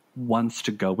wants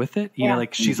to go with it.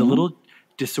 Like she's a little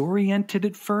disoriented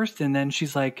at first, and then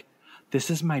she's like, this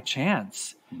is my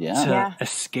chance to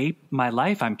escape my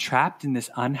life. I'm trapped in this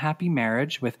unhappy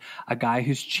marriage with a guy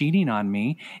who's cheating on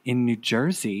me in New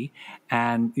Jersey.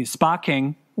 And Spa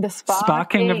King, the Spa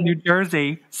King of New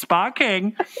Jersey, Spa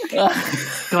King,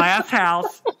 Glass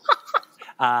House.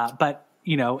 But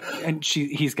and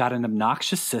he's got an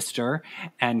obnoxious sister,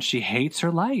 and she hates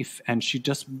her life, and she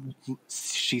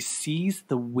sees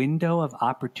the window of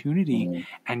opportunity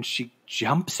and she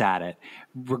jumps at it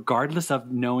regardless of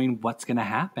knowing what's going to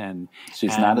happen.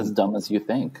 She's not as dumb as you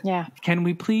think. Yeah. Can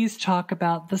we please talk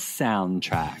about the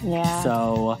soundtrack? Yeah.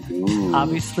 So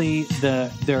obviously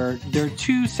there are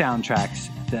two soundtracks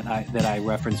that I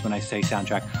reference when I say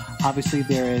soundtrack. Obviously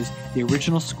there is the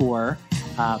original score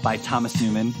by Thomas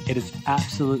Newman. It is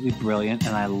absolutely brilliant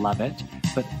and I love it.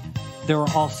 But there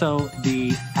are also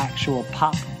the actual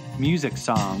pop music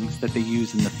songs that they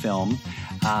use in the film.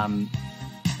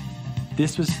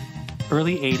 This was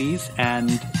early 80s and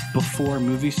before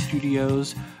movie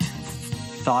studios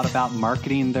thought about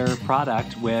marketing their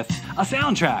product with a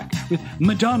soundtrack, with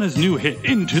Madonna's new hit,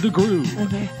 Into the Groove.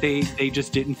 They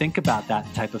just didn't think about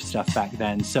that type of stuff back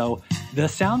then. So the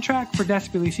soundtrack for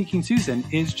Desperately Seeking Susan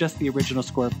is just the original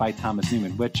score by Thomas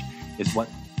Newman, which is what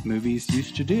movies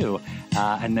used to do.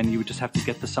 And then you would just have to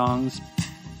get the songs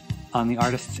on the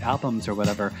artist's albums or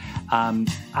whatever.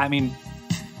 I mean,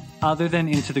 other than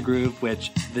Into the Groove,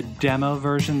 which the demo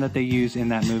version that they use in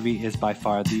that movie is by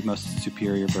far the most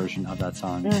superior version of that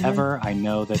song ever. I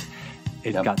know that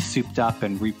it got souped up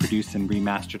and reproduced and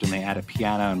remastered, and they added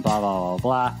piano and blah, blah,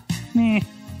 blah, blah.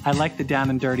 I like the Down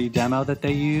and Dirty demo that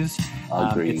they use.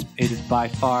 It is by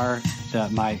far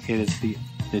it is the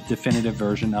definitive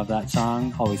version of that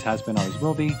song. Always has been, always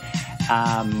will be.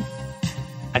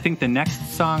 I think the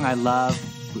next song I love,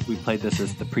 we played this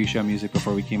as the pre-show music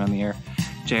before we came on the air,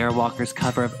 J.R. Walker's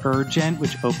cover of Urgent,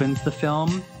 which opens the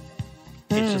film.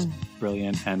 It's just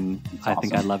brilliant, and I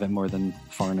think I love it more than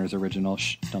Foreigner's original.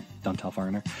 Shh, don't tell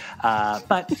Foreigner.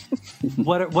 But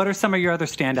what are some of your other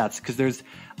standouts? Because there's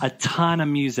a ton of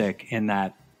music in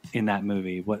that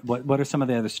movie. What are some of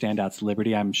the other standouts?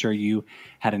 Liberty, I'm sure you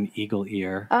had an eagle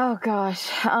ear. Oh gosh.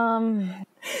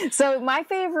 So my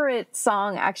favorite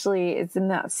song actually is in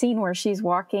that scene where she's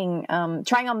walking,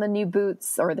 trying on the new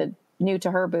boots, or the new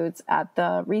to her boots at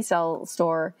the resale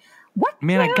store. What?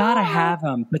 Man, I gotta have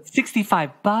them, but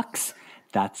 $65,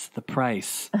 that's the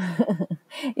price.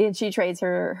 And she trades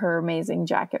her amazing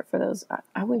jacket for those.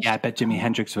 I wish. Yeah, I bet Jimi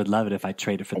Hendrix would love it if I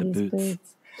traded for the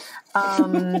boots.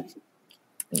 Wow.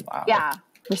 Yeah,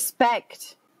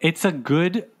 respect. It's a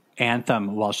good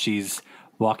anthem while she's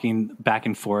walking back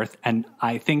and forth, and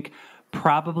I think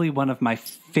probably one of my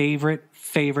favorite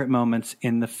moments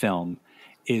in the film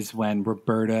is when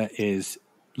Roberta is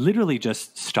literally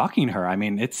just stalking her. I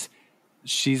mean,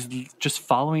 she's just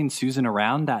following Susan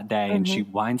around that day, and she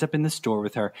winds up in the store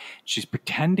with her. She's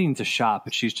pretending to shop,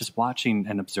 but she's just watching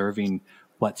and observing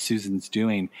what Susan's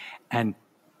doing. And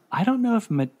I don't know if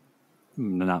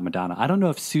not Madonna. I don't know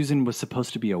if Susan was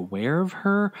supposed to be aware of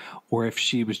her or if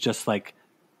she was just like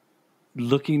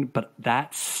looking, but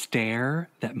that stare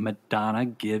that Madonna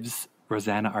gives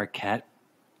Rosanna Arquette,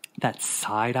 that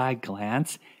side-eye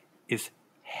glance, is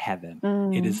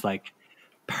heaven. It is like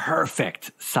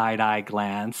perfect side-eye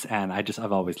glance, and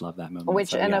I've always loved that moment.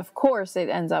 Of course it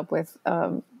ends up with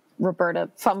Roberta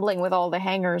fumbling with all the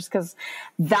hangers, because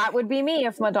that would be me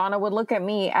if Madonna would look at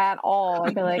me at all.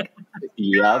 I'd be like,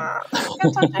 yep.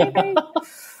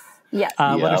 Yes.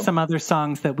 What are some other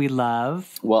songs that we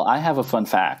love? Well, I have a fun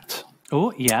fact.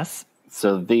 Oh, yes.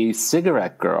 So the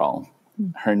cigarette girl,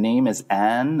 her name is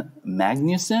Anne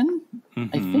Magnuson,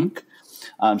 I think.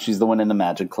 She's the one in the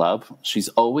Magic Club. She's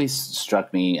always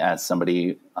struck me as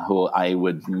somebody who I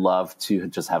would love to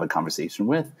just have a conversation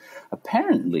with.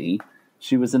 Apparently,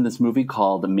 she was in this movie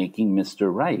called Making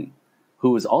Mr. Right,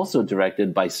 who was also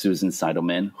directed by Susan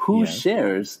Seidelman, who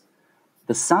shares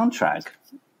the soundtrack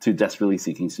to Desperately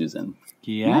Seeking Susan.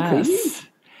 Yes.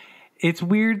 It's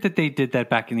weird that they did that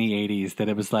back in the 80s, that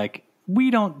it was like, we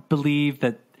don't believe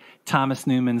that Thomas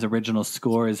Newman's original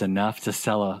score is enough to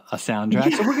sell a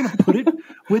soundtrack, so we're going to put it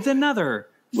with another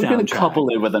We're going to couple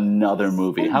it with another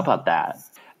movie. How about that?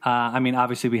 I mean,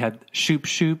 obviously we had Shoop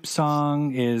Shoop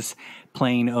song is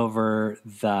playing over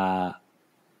the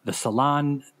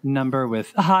Salon number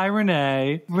with Hi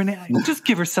Renee. Renee, just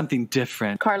give her something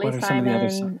different. Carly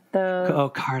Simon.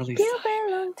 Carly You Simon.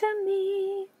 belong to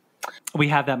me. We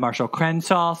have that Marshall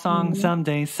Crenshaw song,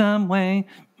 Someday, Someway.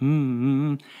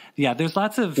 Yeah, there's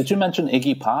lots of... Did you mention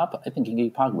Iggy Pop? I think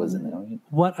Iggy Pop was in there.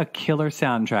 What a killer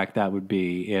soundtrack that would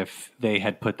be if they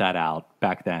had put that out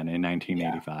back then in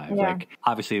 1985. Yeah. Like,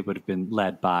 obviously it would have been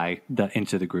led by the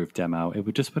Into the Groove demo. It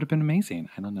would have been amazing.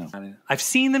 I don't know. I've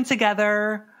seen them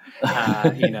together.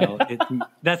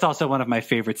 That's also one of my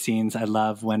favorite scenes. I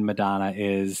love when Madonna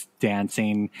is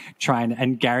dancing,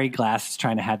 and Gary Glass is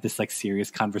trying to have this like serious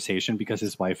conversation because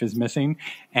his wife is missing,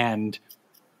 and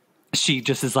she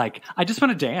just is like, I just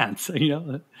want to dance,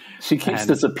 She keeps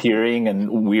disappearing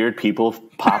and weird people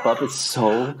pop up. It's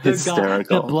so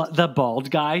hysterical. The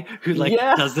bald guy who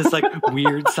does this like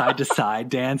weird side to side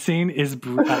dancing is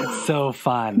so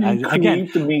fun.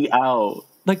 Creeped me out.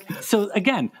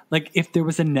 If there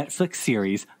was a Netflix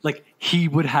series, he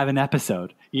would have an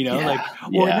episode, or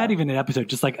not even an episode,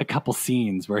 just like a couple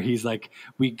scenes where he's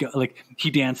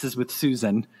he dances with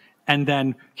Susan. And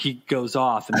then he goes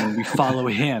off, and then we follow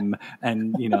him,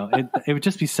 and it would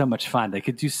just be so much fun. They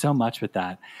could do so much with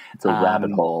that. It's a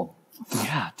rabbit hole.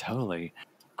 Yeah, totally.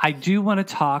 I do want to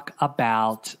talk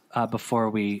about before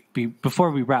we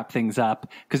wrap things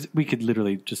up, because we could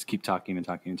literally just keep talking and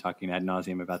talking and talking ad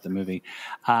nauseum about the movie.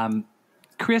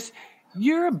 Chris,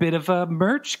 you're a bit of a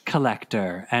merch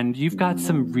collector, and you've got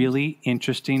some really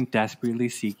interesting Desperately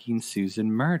Seeking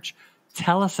Susan merch.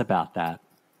 Tell us about that.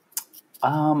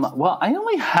 Well, I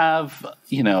only have,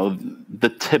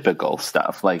 the typical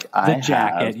stuff. Like the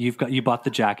jacket. You bought the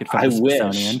jacket from the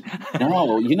Smithsonian.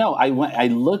 No, I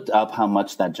looked up how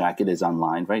much that jacket is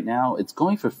online right now. It's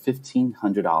going for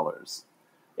 $1,500.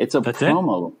 It's a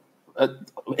promo.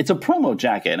 It's a promo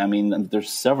jacket. I mean,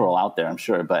 there's several out there, I'm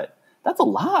sure, but that's a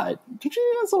lot. Did you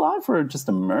think that's a lot for just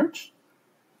a merch?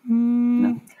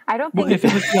 No. I don't think if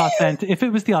it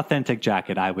was the authentic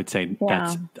jacket, I would say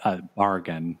that's a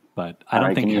bargain. But I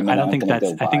don't think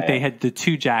that's. I think they had the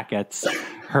two jackets,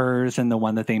 hers and the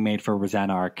one that they made for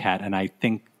Rosanna Arquette, and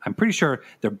I'm pretty sure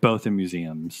they're both in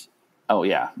museums. Oh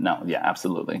yeah,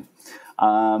 absolutely.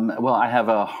 Well, I have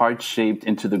a heart-shaped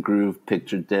Into the Groove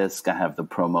picture disc. I have the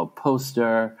promo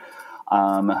poster.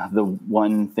 The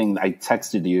one thing I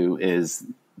texted you is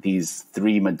these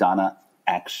 3 Madonna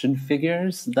action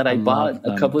figures that I bought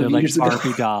a couple of years ago. They're like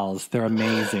Barbie dolls. They're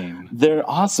amazing. They're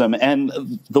awesome.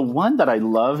 And the one that I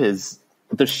love is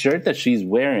the shirt that she's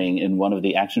wearing in one of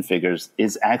the action figures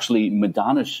is actually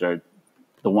Madonna's shirt,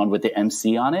 the one with the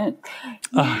MC on it.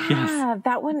 Yeah,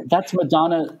 that one. That's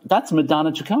Madonna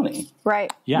Ciccone.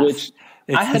 Right. Yes. Which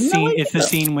it's the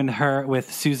scene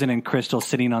with Susan and Crystal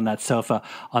sitting on that sofa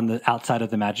on the outside of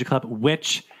the Magic Club,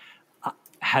 which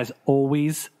has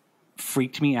always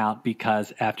freaked me out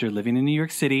because after living in New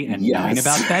York City and knowing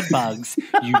about bed bugs,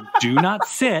 you do not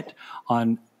sit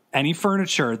on any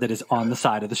furniture that is on the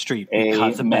side of the street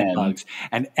because of bed bugs.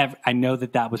 And I know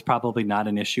that was probably not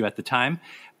an issue at the time,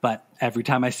 but every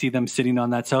time I see them sitting on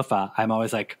that sofa, I'm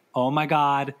always like, oh my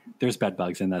God, there's bed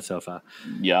bugs in that sofa.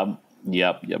 Yep.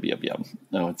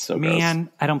 Oh, it's so gross.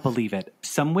 Man, I don't believe it.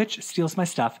 Some witch steals my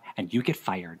stuff and you get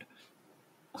fired.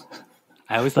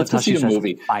 I always love how she says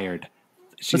fired.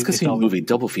 Let's go see a movie,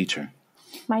 double feature.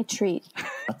 My treat.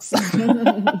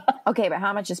 Okay, but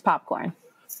how much is popcorn?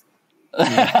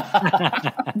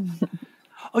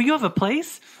 Oh, you have a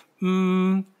place?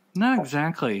 Not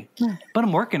exactly, but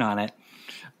I'm working on it.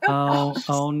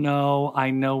 Oh no,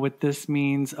 I know what this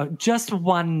means. Just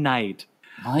one night.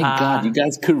 My God, you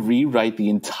guys could rewrite the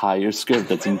entire script.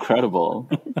 That's incredible.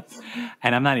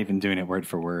 And I'm not even doing it word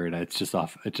for word. It's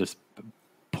just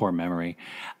poor memory.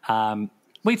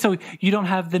 Wait, so you don't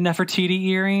have the Nefertiti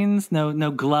earrings? No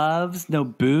gloves? No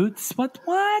boots? What?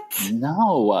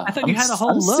 No. I thought you had a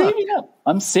whole look.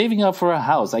 I'm saving up for a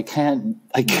house. I can't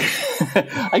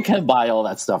buy all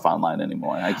that stuff online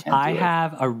anymore. I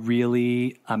have a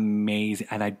really amazing,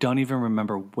 and I don't even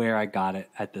remember where I got it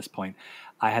at this point.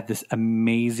 I have this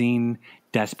amazing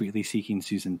Desperately Seeking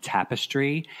Susan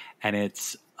tapestry, and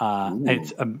it's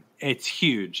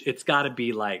huge. It's got to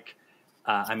be like,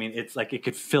 it's like it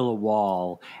could fill a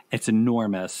wall. It's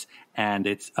enormous, and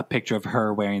it's a picture of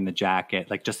her wearing the jacket,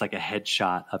 like just like a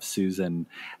headshot of Susan,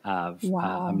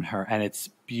 her, and it's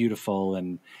beautiful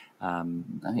and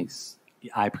nice.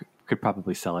 I could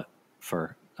probably sell it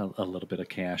for a little bit of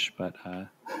cash, but.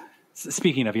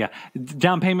 Speaking of,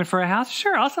 down payment for a house?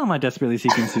 Sure, I'll sell my Desperately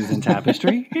Seeking Susan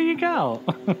tapestry. Here you go.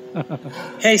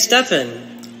 Hey, Stefan,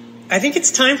 I think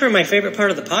it's time for my favorite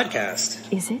part of the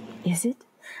podcast. Is it?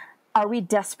 Are we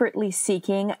desperately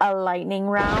seeking a lightning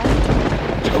round?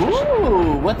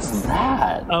 Ooh, what's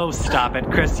that? Oh, stop it.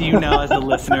 Chris, you know as a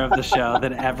listener of the show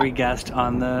that every guest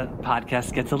on the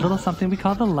podcast gets a little something we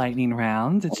call the lightning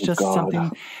round. It's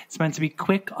something, it's meant to be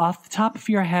quick off the top of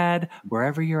your head,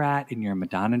 wherever you're at in your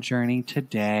Madonna journey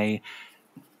today.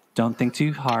 Don't think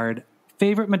too hard.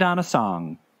 Favorite Madonna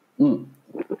song?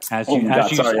 As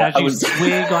you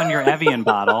swig on your Evian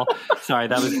bottle. Sorry,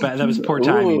 that was poor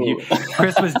timing.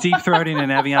 Chris was deep throating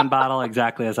an Evian bottle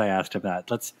exactly as I asked him that.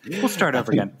 We'll start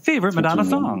over again. Favorite Madonna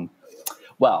song?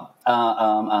 Well,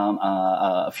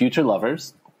 Future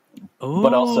Lovers,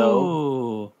 but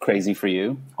also Crazy for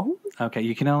You. Oh, okay.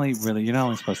 You're not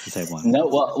only supposed to say one. No,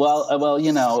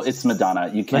 well, it's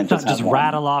Madonna. You can't just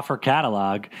rattle off her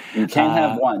catalog. You can't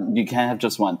have one. You can't have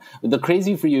just one. The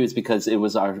Crazy for You is because it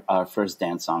was our first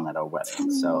dance song at our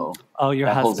wedding. So, your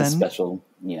that husband? Holds a special,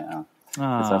 yeah. It's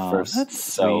our first.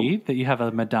 That's sweet that you have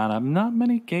a Madonna. Not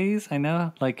many gays I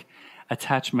know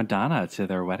attach Madonna to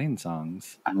their wedding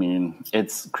songs. I mean,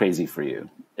 it's Crazy for You.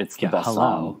 It's the best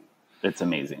song. It's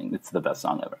amazing. It's the best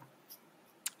song ever.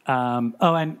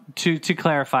 And to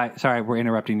clarify, sorry, we're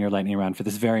interrupting your lightning round for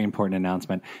this very important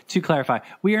announcement. To clarify,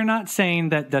 we are not saying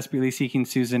that Desperately Seeking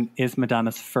Susan is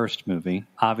Madonna's first movie.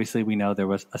 Obviously, we know there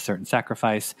was a certain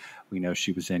sacrifice. We know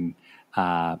she was in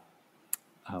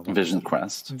Vision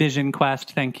Quest. Vision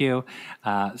Quest, thank you.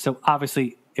 So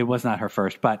obviously, it was not her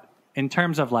first. But in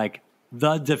terms of like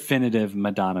the definitive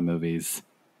Madonna movies,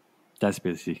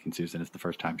 Desperately Seeking Susan is the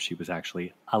first time she was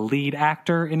actually a lead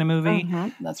actor in a movie.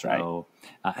 That's right. So,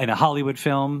 in a Hollywood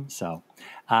film. So,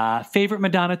 favorite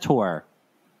Madonna tour?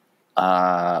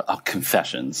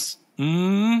 Confessions.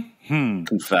 Mm-hmm.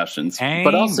 Confessions. Amen.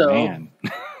 But also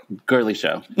Girly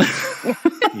Show.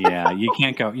 Yeah, you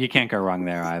can't go wrong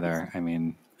there either. I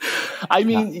mean,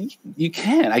 you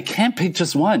can. I can't pick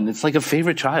just one. It's like a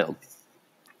favorite child.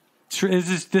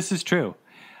 This is true.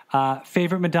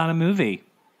 Favorite Madonna movie?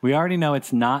 We already know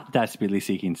it's not Desperately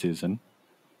Seeking Susan.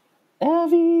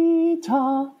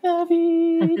 Evita.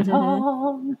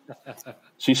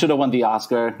 She should have won the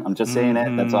Oscar. I'm just saying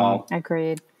it. That's all.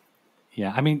 Agreed.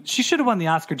 Yeah, I mean, she should have won the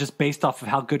Oscar just based off of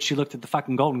how good she looked at the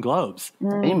fucking Golden Globes.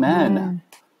 Amen.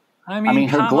 I mean,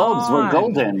 her globes were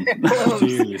golden.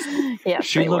 Yes,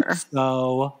 she looked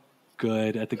so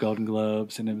good at the Golden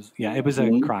Globes, and it was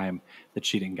a crime that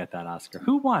she didn't get that Oscar.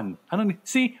 Who won? We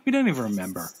don't even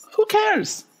remember. Who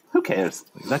cares?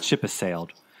 That ship has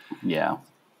sailed. Yeah.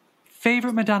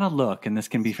 Favorite Madonna look, and this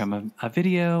can be from a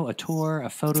video, a tour, a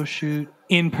photo shoot,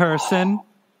 in person.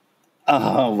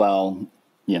 Oh, well,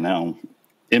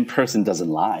 in person doesn't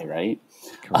lie, right?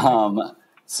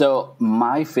 So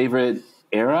my favorite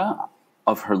era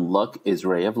of her look is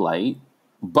Ray of Light,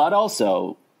 but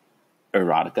also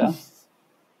Erotica.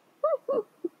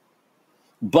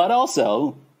 But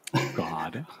also,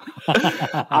 God,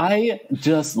 I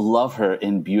just love her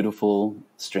in Beautiful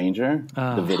Stranger,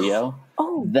 the video.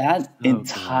 Oh, that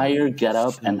entire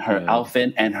getup and her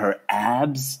outfit and her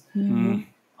abs.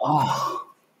 Oh,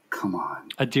 come on.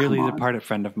 A dearly departed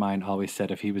friend of mine always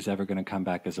said if he was ever going to come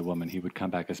back as a woman, he would come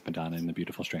back as Madonna in the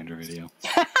Beautiful Stranger video.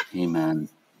 Amen.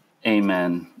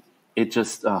 It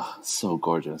just, so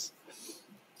gorgeous.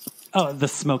 Oh, the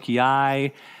smoky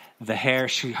eye, the hair.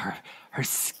 Her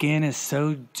skin is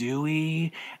so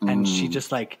dewy, and she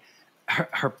just like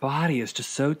her body is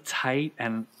just so tight,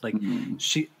 and like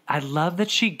I love that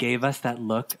she gave us that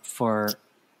look for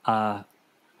a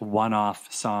one-off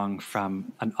song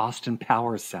from an Austin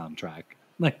Powers soundtrack.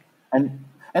 Like, and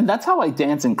that's how I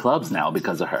dance in clubs now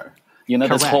because of her.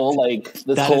 Correct. This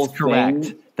whole correct.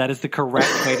 thing. That is the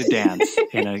correct way to dance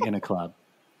in a club.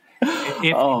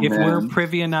 If we're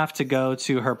privy enough to go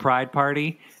to her Pride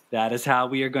party, that is how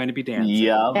we are going to be dancing.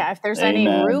 Yeah, if there's any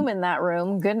room in that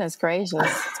room, goodness gracious,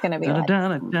 it's going to be like...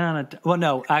 Well,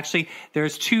 no, actually,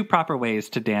 there's two proper ways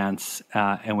to dance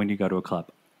and when you go to a club.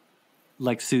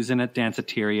 Like Susan at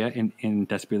Danceteria in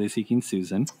Desperately Seeking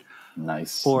Susan.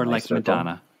 Nice. Or nice like circle.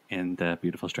 Madonna in the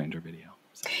Beautiful Stranger video.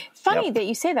 Funny that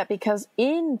you say that, because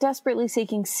in Desperately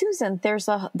Seeking Susan, there's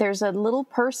a little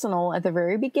personal at the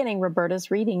very beginning. Roberta's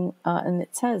reading, and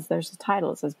it says, there's a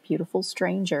title. It says "Beautiful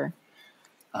Stranger."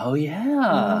 Oh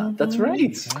yeah, that's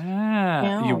right.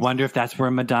 Yeah. You wonder if that's where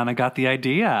Madonna got the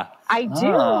idea. I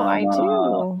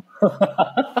do.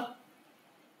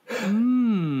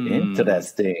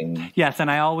 Interesting. Yes, and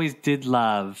I always did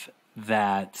love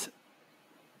that.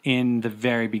 In the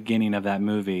very beginning of that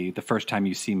movie, the first time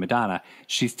you see Madonna,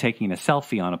 she's taking a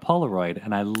selfie on a Polaroid.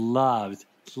 And I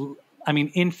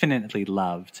infinitely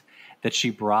loved that she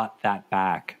brought that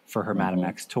back for her Madame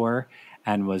X tour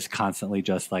and was constantly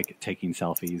just like taking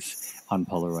selfies on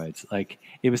Polaroids. Like,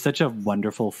 it was such a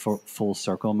wonderful full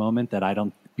circle moment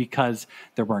that because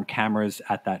there weren't cameras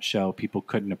at that show, people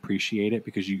couldn't appreciate it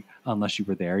because unless you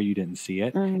were there, you didn't see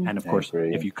it. And of course,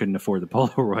 if you couldn't afford the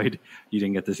Polaroid, you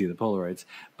didn't get to see the Polaroids.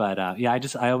 But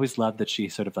I always loved that she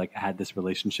sort of like had this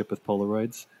relationship with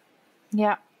Polaroids.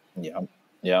 Yeah.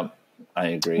 Yeah. I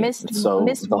agree. Missed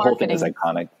the whole thing is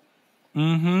iconic.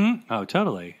 Mm-hmm. Oh,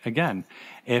 totally. Again,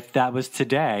 if that was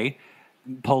today,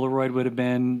 Polaroid would have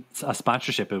been a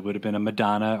sponsorship. It would have been a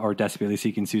Madonna or Desperately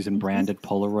Seeking Susan branded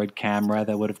Polaroid camera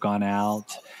that would have gone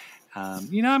out.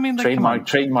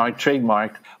 Trademark.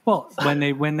 Well, when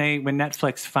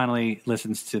Netflix finally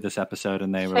listens to this episode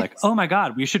and they were like, "Oh my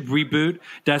God, we should reboot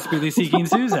Desperately Seeking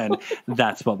Susan,"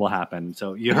 that's what will happen.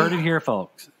 So you heard it here,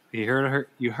 folks. You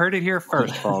heard it here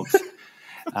first, folks.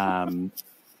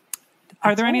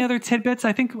 Are there any other tidbits?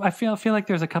 I feel like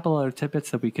there's a couple other tidbits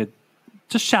that we could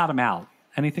just shout them out.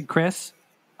 Anything, Chris?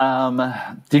 You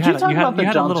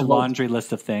had a little laundry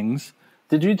list of things.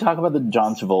 Did you talk about the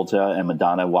John Travolta and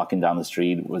Madonna walking down the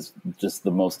street was just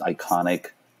the most iconic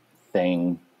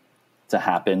thing to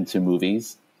happen to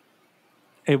movies?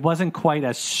 It wasn't quite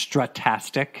as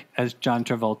stratastic as John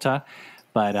Travolta,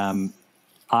 but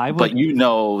I would.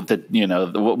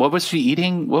 But what was she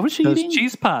eating? What was she eating?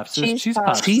 Cheese puffs.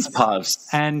 Cheese puffs.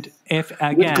 And if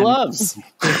with gloves.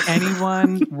 If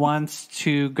anyone wants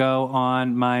to go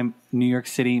on my New York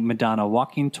City Madonna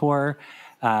walking tour,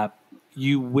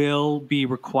 you will be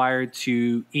required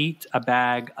to eat a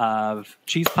bag of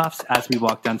cheese puffs as we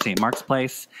walk down St. Mark's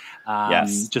Place.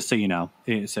 Yes. Just so you know.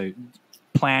 So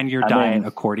plan your diet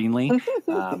accordingly.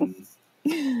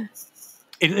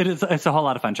 It's a whole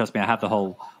lot of fun. Trust me, I have the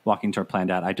whole walking tour planned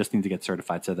out. I just need to get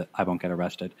certified so that I won't get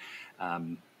arrested. I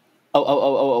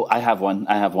have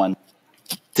one.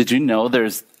 Did you know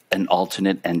there's an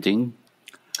alternate ending?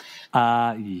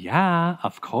 Yeah,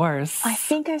 of course. I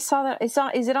think I saw that.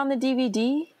 Is it on the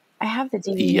DVD? I have the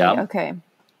DVD. Yep. Okay.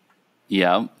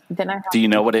 Yeah. Then Do you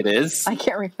know what it is? I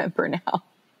can't remember now.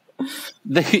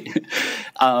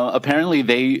 Apparently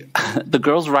the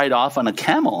girls ride off on a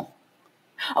camel.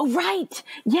 Oh, right.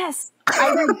 Yes.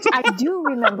 I do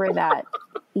remember that.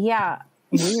 Yeah.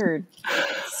 Weird.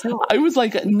 So I was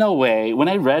like, no way. When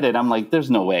I read it, I'm like, there's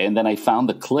no way. And then I found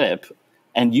the clip,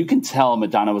 and you can tell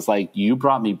Madonna was like, you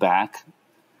brought me back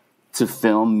to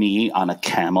film me on a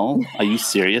camel. Are you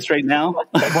serious right now?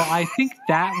 Well, I think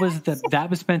that was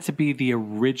meant to be the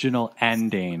original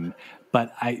ending,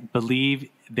 but I believe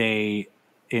in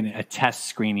a test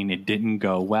screening, it didn't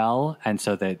go well, and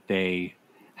so that they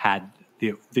had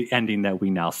the ending that we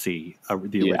now see,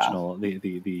 the original,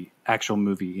 the actual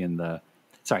movie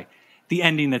the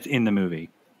ending that's in the movie.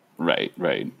 Right.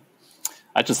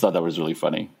 I just thought that was really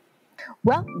funny.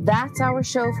 Well, that's our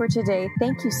show for today.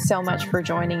 Thank you so much for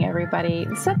joining, everybody.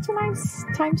 It's such a nice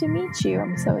time to meet you.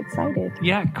 I'm so excited.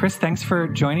 Yeah, Chris, thanks for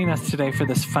joining us today for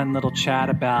this fun little chat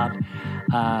about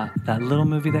that little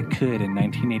movie that could in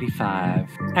 1985.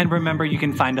 And remember, you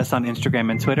can find us on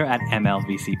Instagram and Twitter at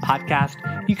MLVC Podcast.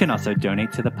 You can also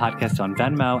donate to the podcast on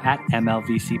Venmo at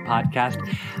MLVC Podcast.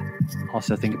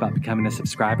 Also, think about becoming a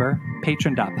subscriber.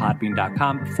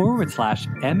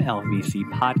 patron.podbean.com/MLVC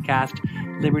Podcast.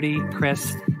 Liberty,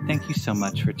 Chris, thank you so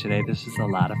much for today. This was a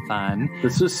lot of fun.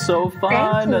 This was so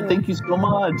fun. Thank you so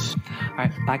much. All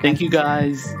right, bye, guys. Thank you,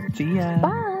 guys. See ya.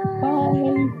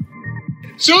 Bye.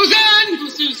 Susan!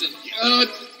 Who's Susan?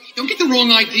 Don't get the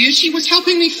wrong idea. She was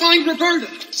helping me find Roberta.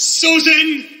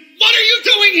 Susan! What are you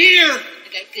doing here?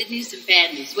 I got good news and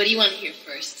bad news. What do you want to hear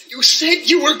first? You said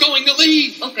you were going to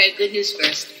leave. Okay, good news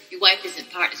first. Your wife isn't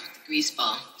partners with the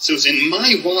greaseball. Susan,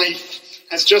 my wife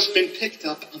has just been picked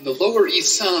up on the Lower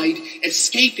East Side,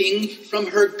 escaping from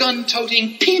her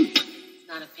gun-toting pimp. He's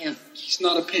not a pimp. He's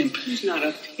not a pimp. He's not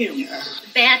a pimp. Yeah.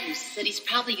 The bad news is that he's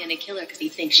probably going to kill her because he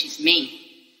thinks she's mean.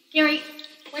 Gary,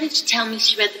 why didn't you tell me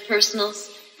she read the personals?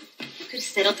 You could have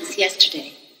settled this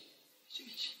yesterday.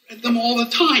 Read them all the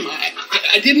time.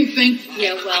 I didn't think...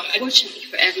 Yeah, well, fortunately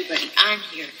for everybody, I'm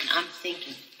here and I'm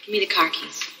thinking. Give me the car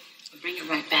keys. I'll bring her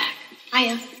right back.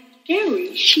 Hiya.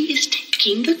 Gary, she is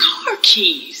taking the car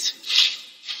keys.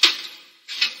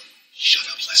 Shut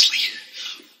up, Leslie.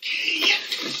 Okay.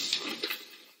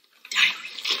 Diary.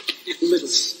 That little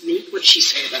sneak, what'd she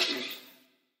say about me?